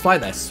 Oh, we can just fly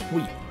there.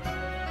 Sweet.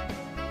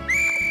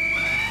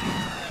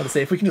 I was to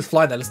say, if we can just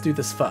fly there, let's do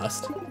this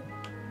first.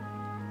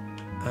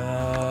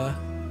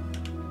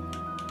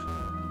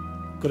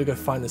 Gotta go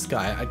find this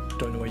guy. I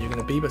don't know where you're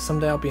gonna be, but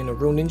someday I'll be in a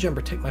real ninja and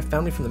protect my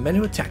family from the men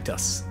who attacked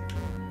us.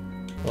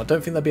 Well, I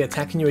don't think they'll be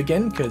attacking you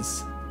again,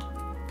 because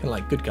kind of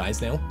like good guys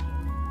now.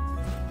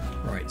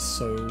 Right,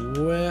 so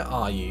where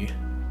are you?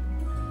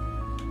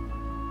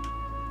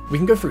 We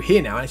can go through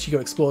here now and actually go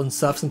explore and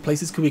surf some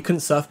places because we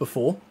couldn't surf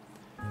before.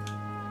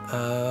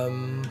 I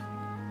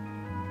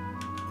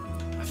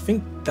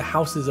think the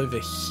house is over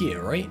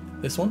here, right?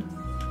 This one?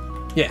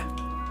 Yeah.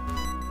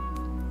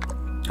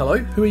 Hello?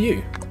 Who are you?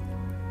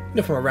 You're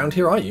not from around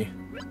here, are you?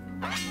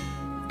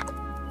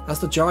 That's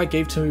the jar I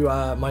gave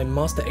to my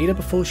master Ada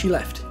before she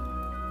left.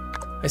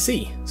 I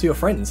see. So you're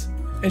friends.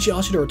 And she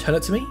asked you to return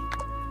it to me?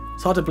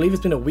 It's hard to believe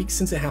it's been a week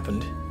since it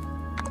happened.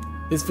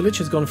 This village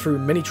has gone through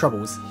many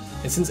troubles,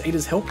 and since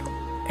Ada's help,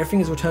 everything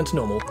has returned to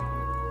normal.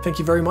 Thank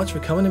you very much for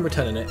coming and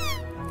returning it.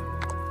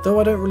 Though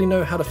I don't really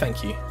know how to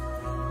thank you.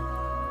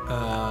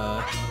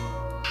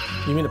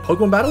 You mean a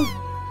Pokemon battle?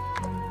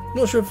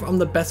 Not sure if I'm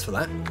the best for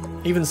that.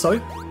 Even so,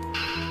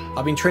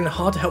 I've been training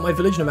hard to help my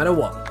village no matter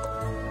what.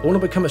 I want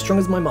to become as strong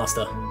as my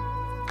master.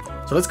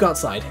 So let's go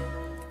outside.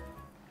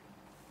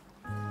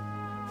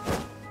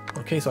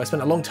 Okay, so I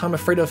spent a long time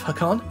afraid of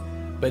Hakan,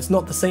 but it's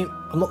not the same.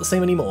 I'm not the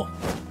same anymore.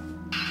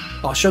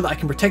 I'll show that I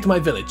can protect my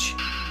village.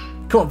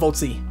 Come on,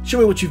 Voltsy. Show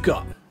me what you've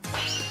got.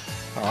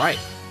 Alright.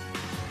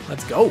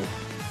 Let's go.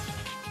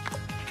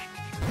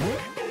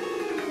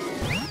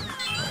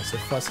 Alright, so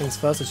first things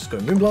first, let's just go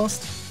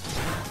Moonblast.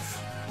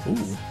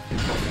 Ooh.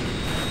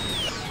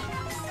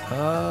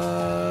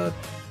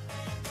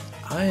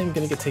 I am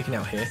gonna get taken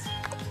out here.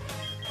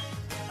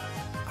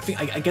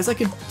 I guess I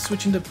could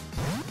switch into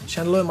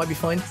Chandler, might be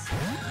fine.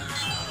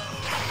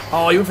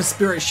 Oh, you went for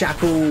Spirit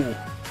Shackle.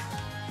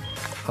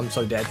 I'm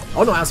so dead.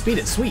 Oh no, outspeed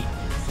it, sweet.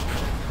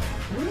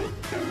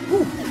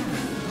 Woo.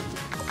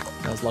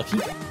 That was lucky.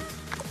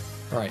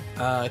 Alright,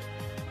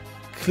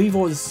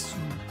 Cleavor's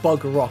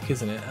Bug Rock,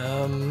 isn't it?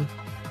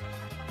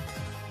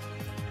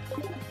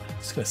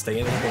 Just gonna stay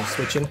in and go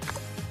switching.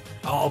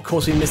 Oh, of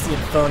course we missed the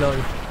Inferno.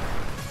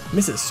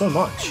 Miss it so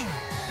much.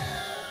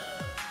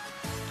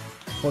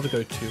 What to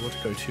go to? What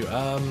to go to?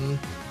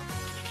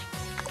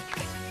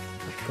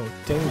 Go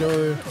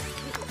Dingo.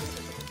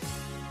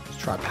 Let's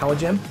try a Power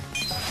Gem.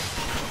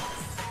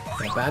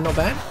 Not bad, not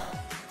bad.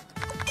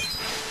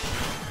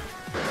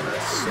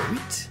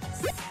 Sweet.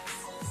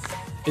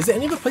 Is there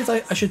any other place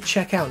I should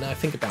check out now I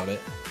think about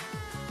it?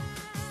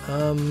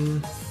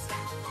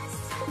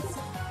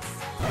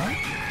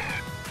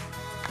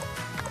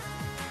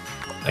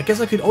 I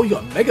guess I could. Oh, you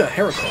got Mega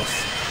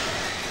Heracross.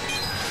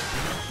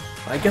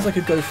 I guess I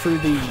could go through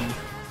the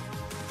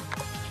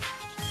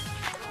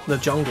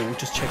jungle,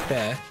 just check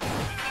there.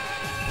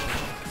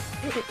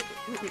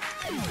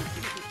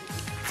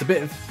 It's a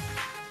bit of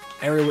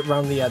area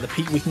around the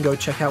peak we can go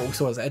check out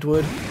also as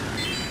Edward.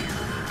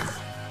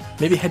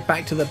 Maybe head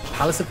back to the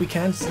palace if we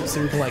can, so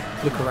we can like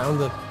look around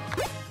there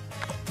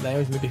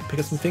and maybe pick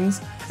up some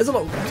things. There's a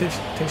lot we can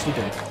potentially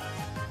do.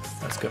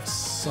 Let's go for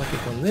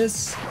Psychic on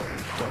this.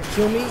 Don't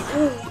kill me.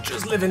 Oh,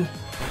 just living.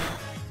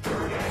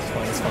 It's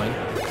fine, it's fine.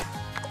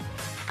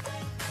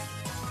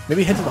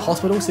 Maybe head to the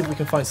hospital, see if we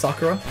can find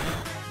Sakura.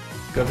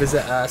 Go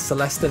visit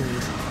Celeste and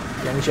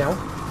Yang Xiao.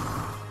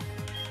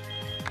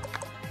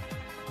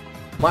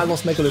 Might have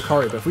lost Mega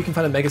Lucario, but if we can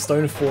find a Mega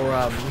Stone for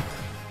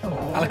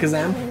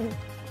Alakazam,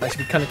 that should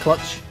be kind of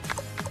clutch.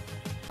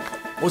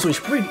 Also, we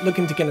should probably look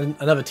into getting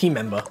another team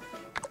member.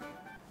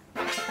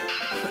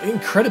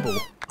 Incredible.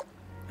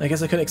 I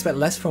guess I couldn't expect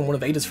less from one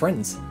of Ada's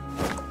friends.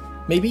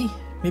 Maybe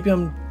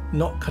I'm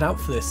not cut out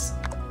for this.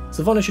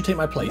 Savannah should take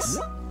my place.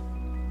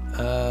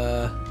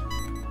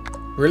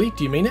 Really?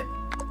 Do you mean it?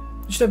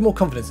 You should have more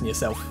confidence in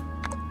yourself.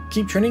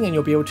 Keep training and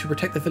you'll be able to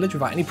protect the village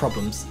without any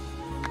problems.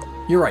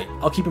 You're right,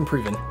 I'll keep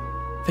improving.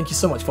 Thank you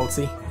so much,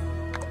 Voltsy.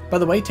 By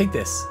the way, take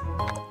this.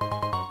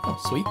 Oh,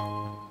 sweet.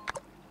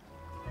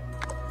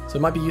 So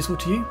it might be useful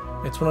to you.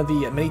 It's one of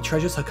the many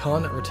treasures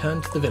Hakan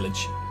returned to the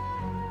village.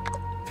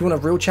 If you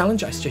want a real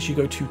challenge, I suggest you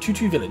go to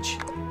Tutu Village.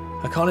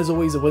 Hakan is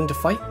always willing to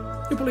fight.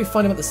 You'll probably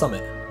find him at the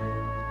summit.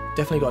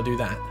 Definitely got to do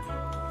that.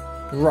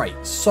 Right,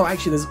 so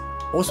actually there's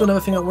also another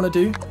thing I want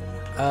to do.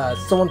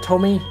 Someone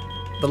told me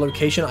the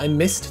location. I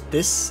missed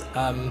this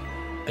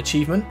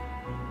achievement.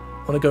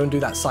 I want to go and do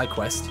that side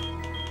quest.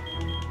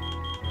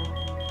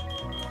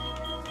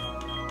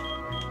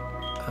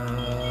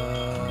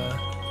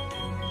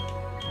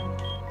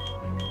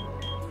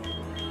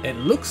 It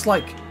looks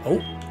like...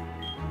 Oh.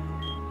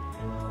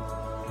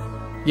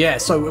 Yeah,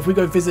 so if we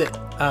go visit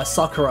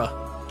Sakura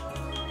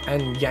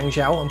and Yang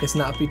Xiao, I'm guessing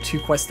that would be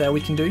 2 quests there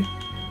we can do.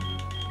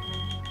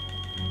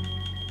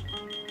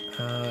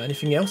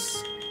 Anything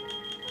else?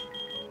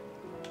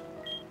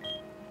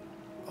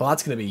 Well,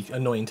 that's going to be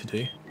annoying to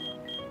do.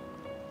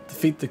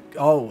 Defeat the...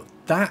 Oh,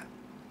 that...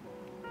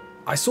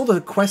 I saw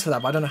the quest for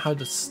that, but I don't know how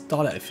to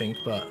start it, I think,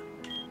 but...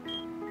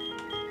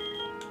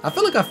 I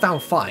feel like I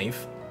found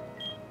 5.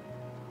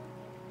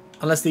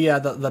 Unless the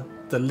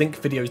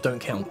link videos don't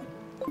count.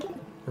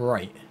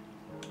 Right.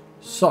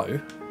 So...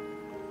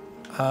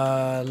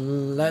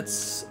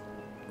 let's...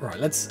 Right,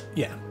 let's...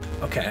 Yeah.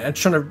 Okay, I'm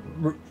trying to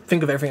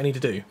think of everything I need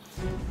to do.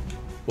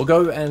 We'll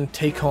go and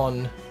take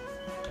on...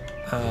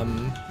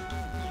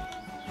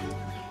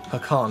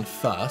 Hakan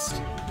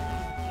first.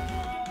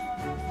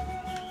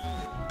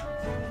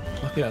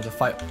 Luckily I have to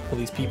fight all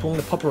these people. I'm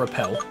going to pop a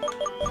repel.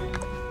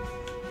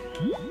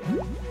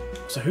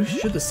 So who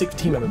should the 6th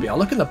team member be? I'll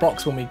look in the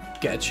box when we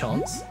get a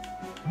chance.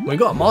 We've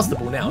got a Master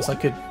Ball now, so I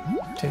could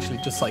potentially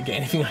just like get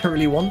anything I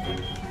really want.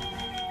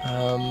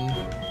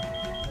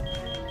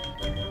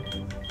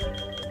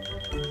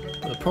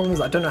 But the problem is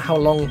I don't know how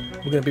long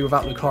we're going to be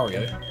without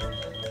Lucario.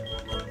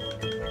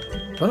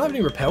 Do I not have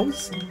any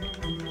repels?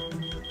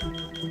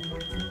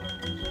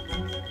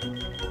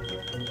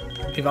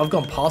 Either I've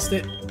gone past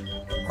it,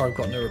 or I've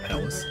got no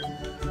repels.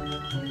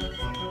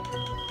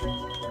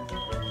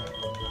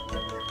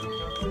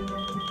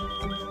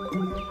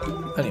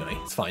 Anyway,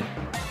 it's fine.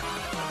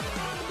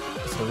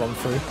 Just gonna run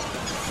through.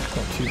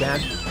 Not too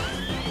bad.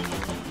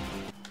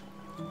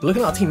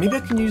 Looking at our team, maybe I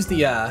can use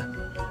the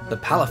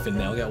Palafin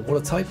now, get a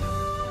water type.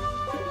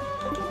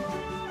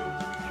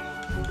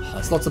 Oh,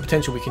 there's lots of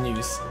potential we can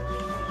use.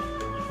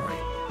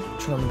 Alright, I'm trying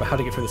to remember how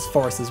to get through this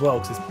forest as well,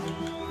 because it's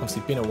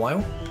obviously been a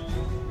while.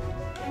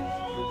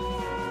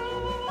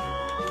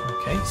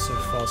 Okay, so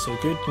far so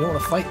good. You don't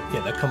want to fight?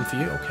 Yeah, they'll come for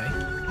you. Okay.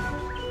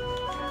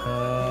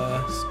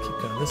 Let's keep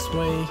going this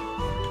way.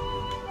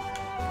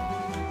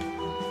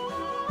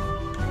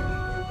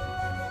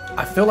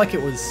 I feel like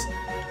it was...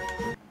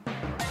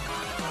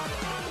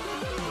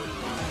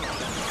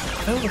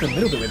 I felt like a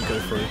middle bit we had to go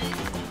through.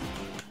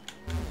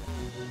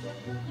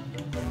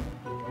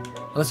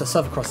 Unless I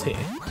serve across here.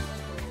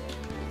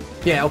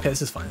 Yeah, okay,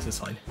 this is fine, this is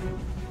fine.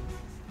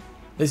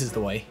 This is the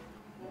way.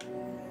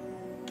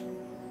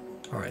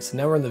 Alright, so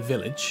now we're in the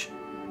village.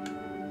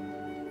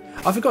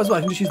 I forgot as well,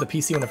 I can just use the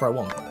PC whenever I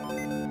want.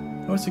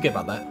 I always forget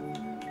about that.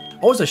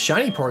 Oh, it's a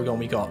shiny Porygon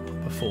we got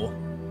before.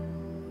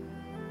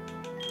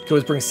 Can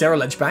always bring Sarah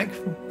Ledge back.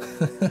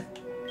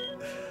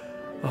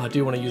 Oh, I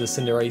do want to use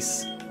a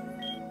Cinderace.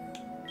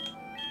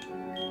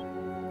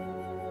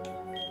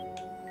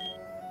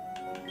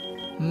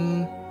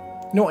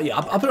 You know what, yeah,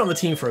 I'll put it on the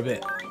team for a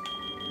bit.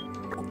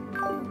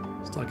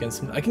 Start getting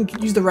some... I can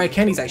use the rare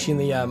candies actually in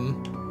the...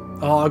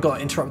 Oh, I got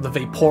to interrupt the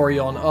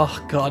Vaporeon. Oh,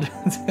 God.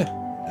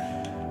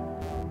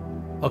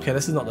 Okay,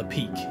 this is not the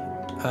peak.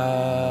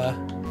 How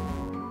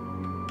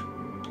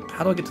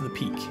do I get to the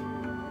peak?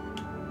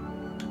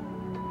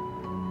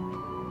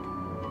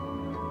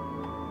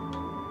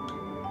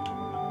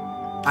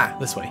 Ah,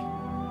 this way.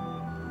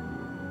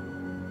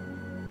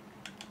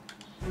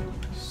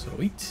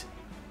 Sweet.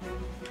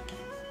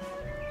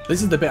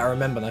 This is the bit I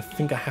remember, and I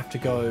think I have to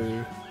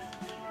go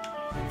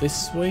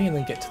this way and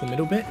then get to the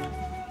middle bit.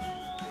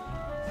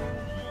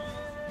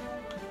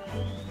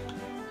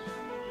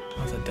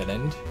 That's a dead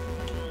end.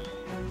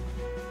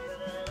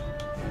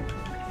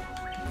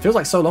 Feels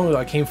like so long ago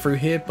I came through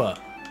here, but...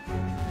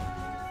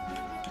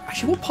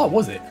 Actually, what part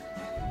was it?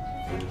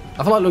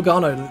 I feel like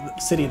Lugano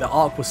City, the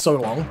arc was so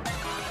long.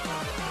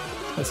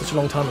 It's such a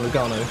long time in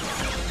Lugano.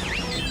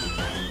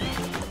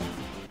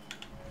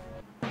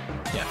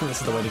 Yeah, I think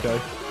this is the way to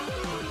go.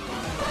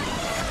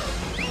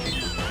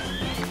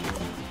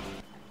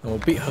 And we'll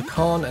beat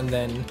Hakan and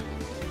then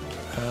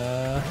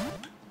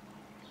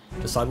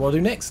decide what I'll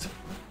do next.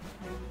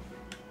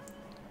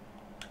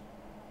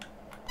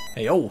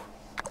 Hey, oh!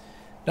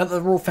 Now that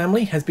the royal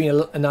family has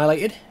been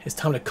annihilated, it's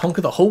time to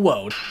conquer the whole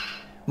world.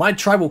 My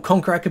tribe will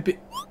conquer Akabia.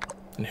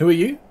 And who are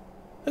you?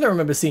 I don't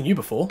remember seeing you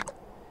before.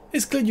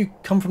 It's clear you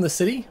come from the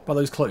city by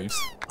those clothes.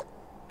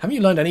 Haven't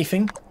you learned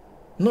anything?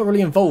 I'm not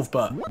really involved,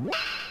 but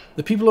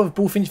the people of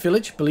Bullfinch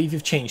Village believe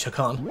you've changed,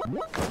 Hakan.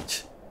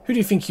 Who do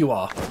you think you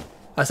are?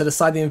 I set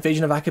aside the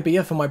invasion of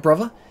Akabia for my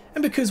brother,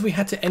 and because we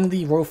had to end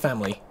the royal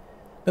family.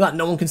 Now that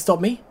no one can stop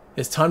me,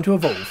 it's time to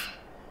evolve.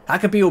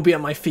 Akabia will be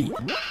at my feet.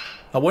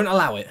 I won't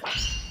allow it.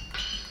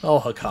 Oh,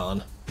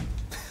 Hakan.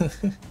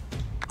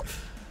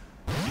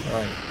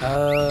 Alright,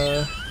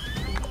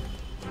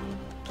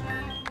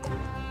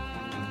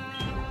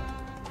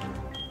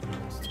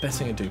 what's the best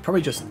thing to do?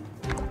 Probably just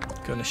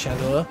go into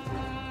Chandelier.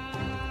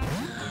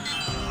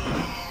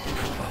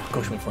 Oh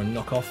gosh, I went for a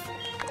knockoff.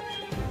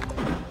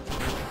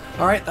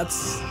 Alright, that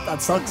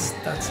sucks.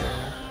 That's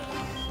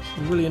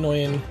really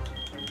annoying.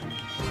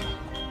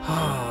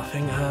 Ah, I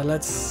think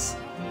let's...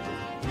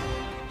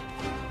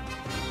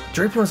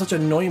 Draper is such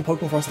an annoying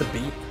Pokemon for us to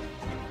beat.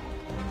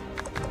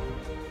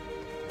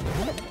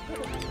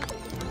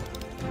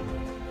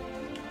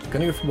 I'm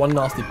gonna go for one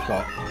nasty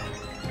plot.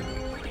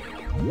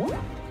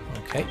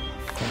 Okay.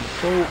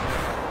 Cool.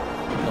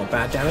 Not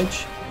bad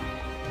damage.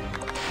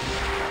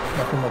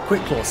 Nothing more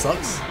Quick Claw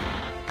sucks.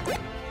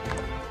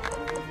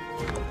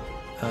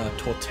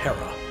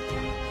 Torterra.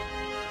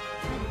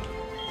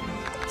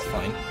 It's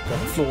fine. Got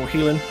the floor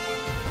healing.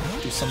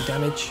 Do some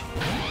damage.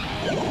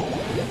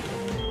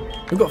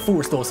 We've got full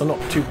restore, so I'm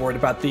not too worried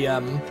about the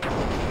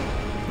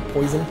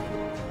poison.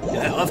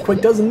 Yeah, that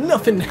Earthquake does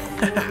nothing!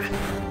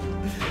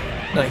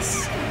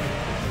 Nice.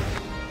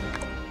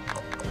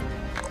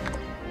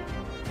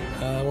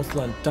 Wants to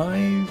learn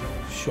Dive?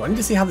 Sure, I need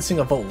to see how this thing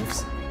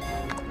evolves.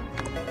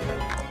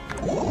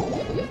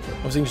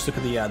 Obviously, you can just look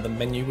at the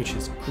menu, which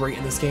is great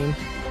in this game.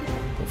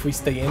 But if we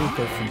stay in,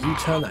 go for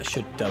U-turn, that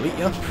should delete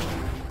you.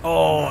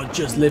 Oh,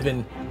 just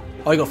living.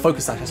 Oh, you got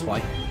Focus Sash, that's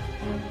why.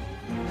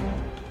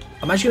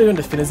 I'm actually going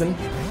to go into Finizen,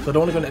 so I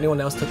don't want to go into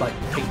anyone else to like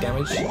take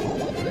damage.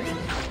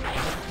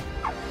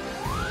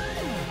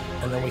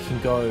 And then we can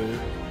go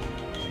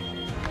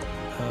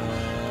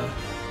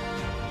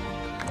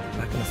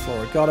back into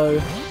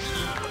Florigato.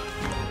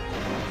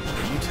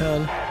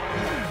 U-turn.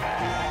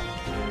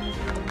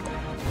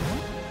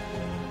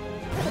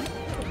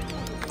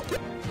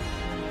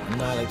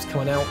 Annihilate's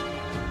coming out.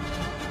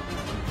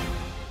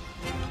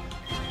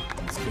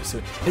 Let's go see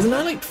it. Is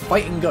Annihilate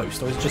fighting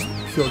Ghost, or is it just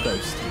pure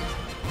Ghost?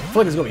 I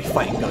feel like it's got to be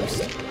fighting Ghost.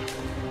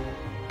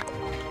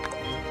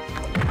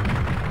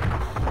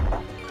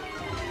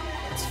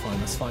 That's fine,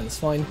 that's fine, that's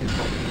fine.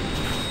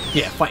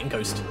 Yeah, fighting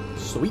Ghost.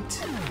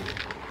 Sweet.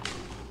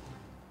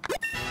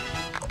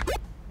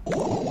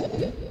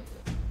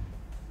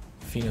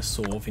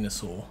 Venusaur,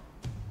 Venusaur.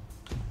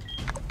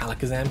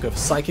 Alakazam, go for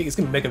Psychic. It's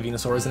going to be Mega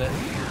Venusaur, isn't it?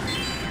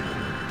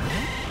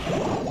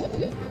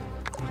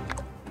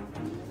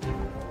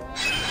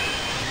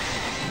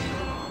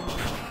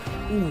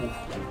 Ooh.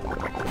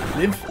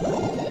 Live.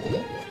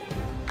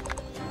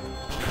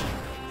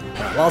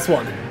 Alright, last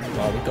one.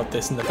 Oh, we got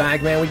this in the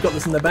bag, man. We got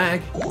this in the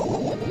bag.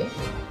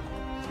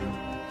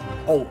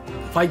 Oh,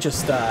 if I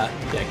just, yeah,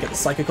 get the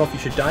psychic off, you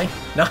should die.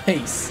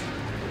 Nice.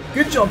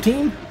 Good job,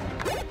 team.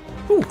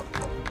 Whew.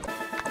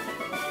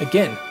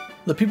 Again,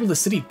 the people of the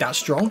city that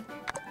strong?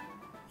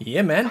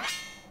 Yeah, man.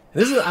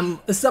 This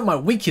is at my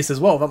weakest as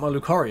well, without my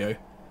Lucario.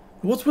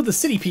 What's with the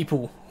city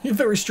people? You're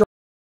very strong.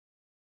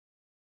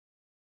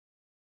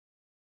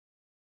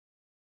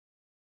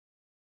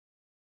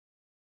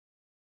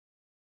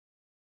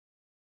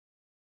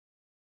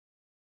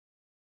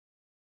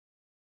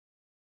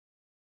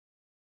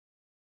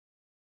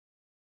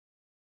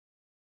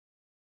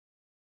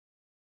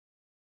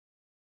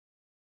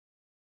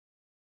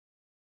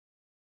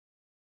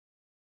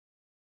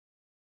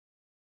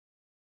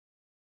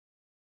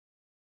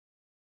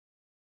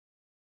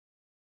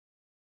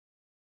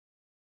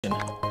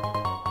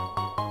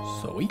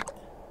 Sweet.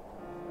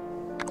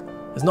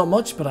 There's not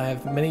much, but I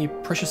have many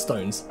precious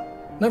stones.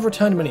 Never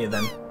returned many of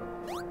them.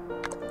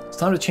 It's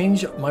time to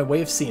change my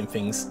way of seeing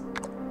things.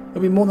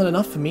 It'll be more than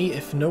enough for me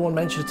if no one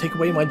manages to take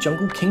away my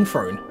jungle king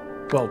throne.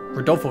 Well,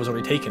 Rodolfo's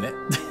already taken it.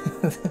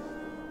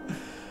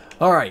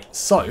 Alright,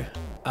 so,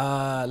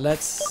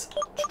 let's...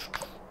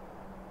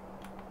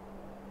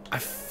 I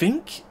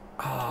think...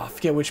 I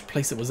forget which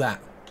place it was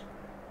at.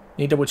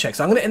 Need to double check.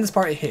 So I'm going to end this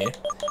part right here.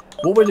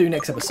 What we'll do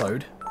next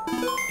episode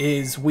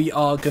is we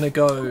are going to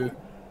go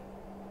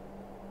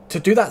to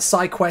do that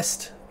side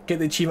quest, get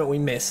the achievement we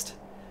missed.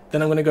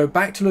 Then I'm going to go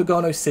back to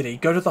Lugano City,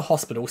 go to the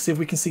hospital, see if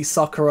we can see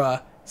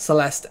Sakura,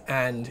 Celeste,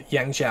 and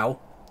Yang Zhao.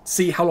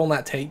 See how long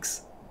that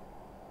takes.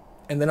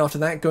 And then after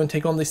that, go and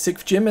take on the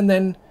 6th gym, and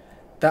then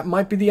that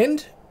might be the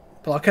end.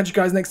 But I'll catch you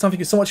guys next time. Thank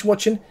you so much for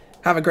watching.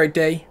 Have a great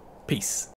day. Peace.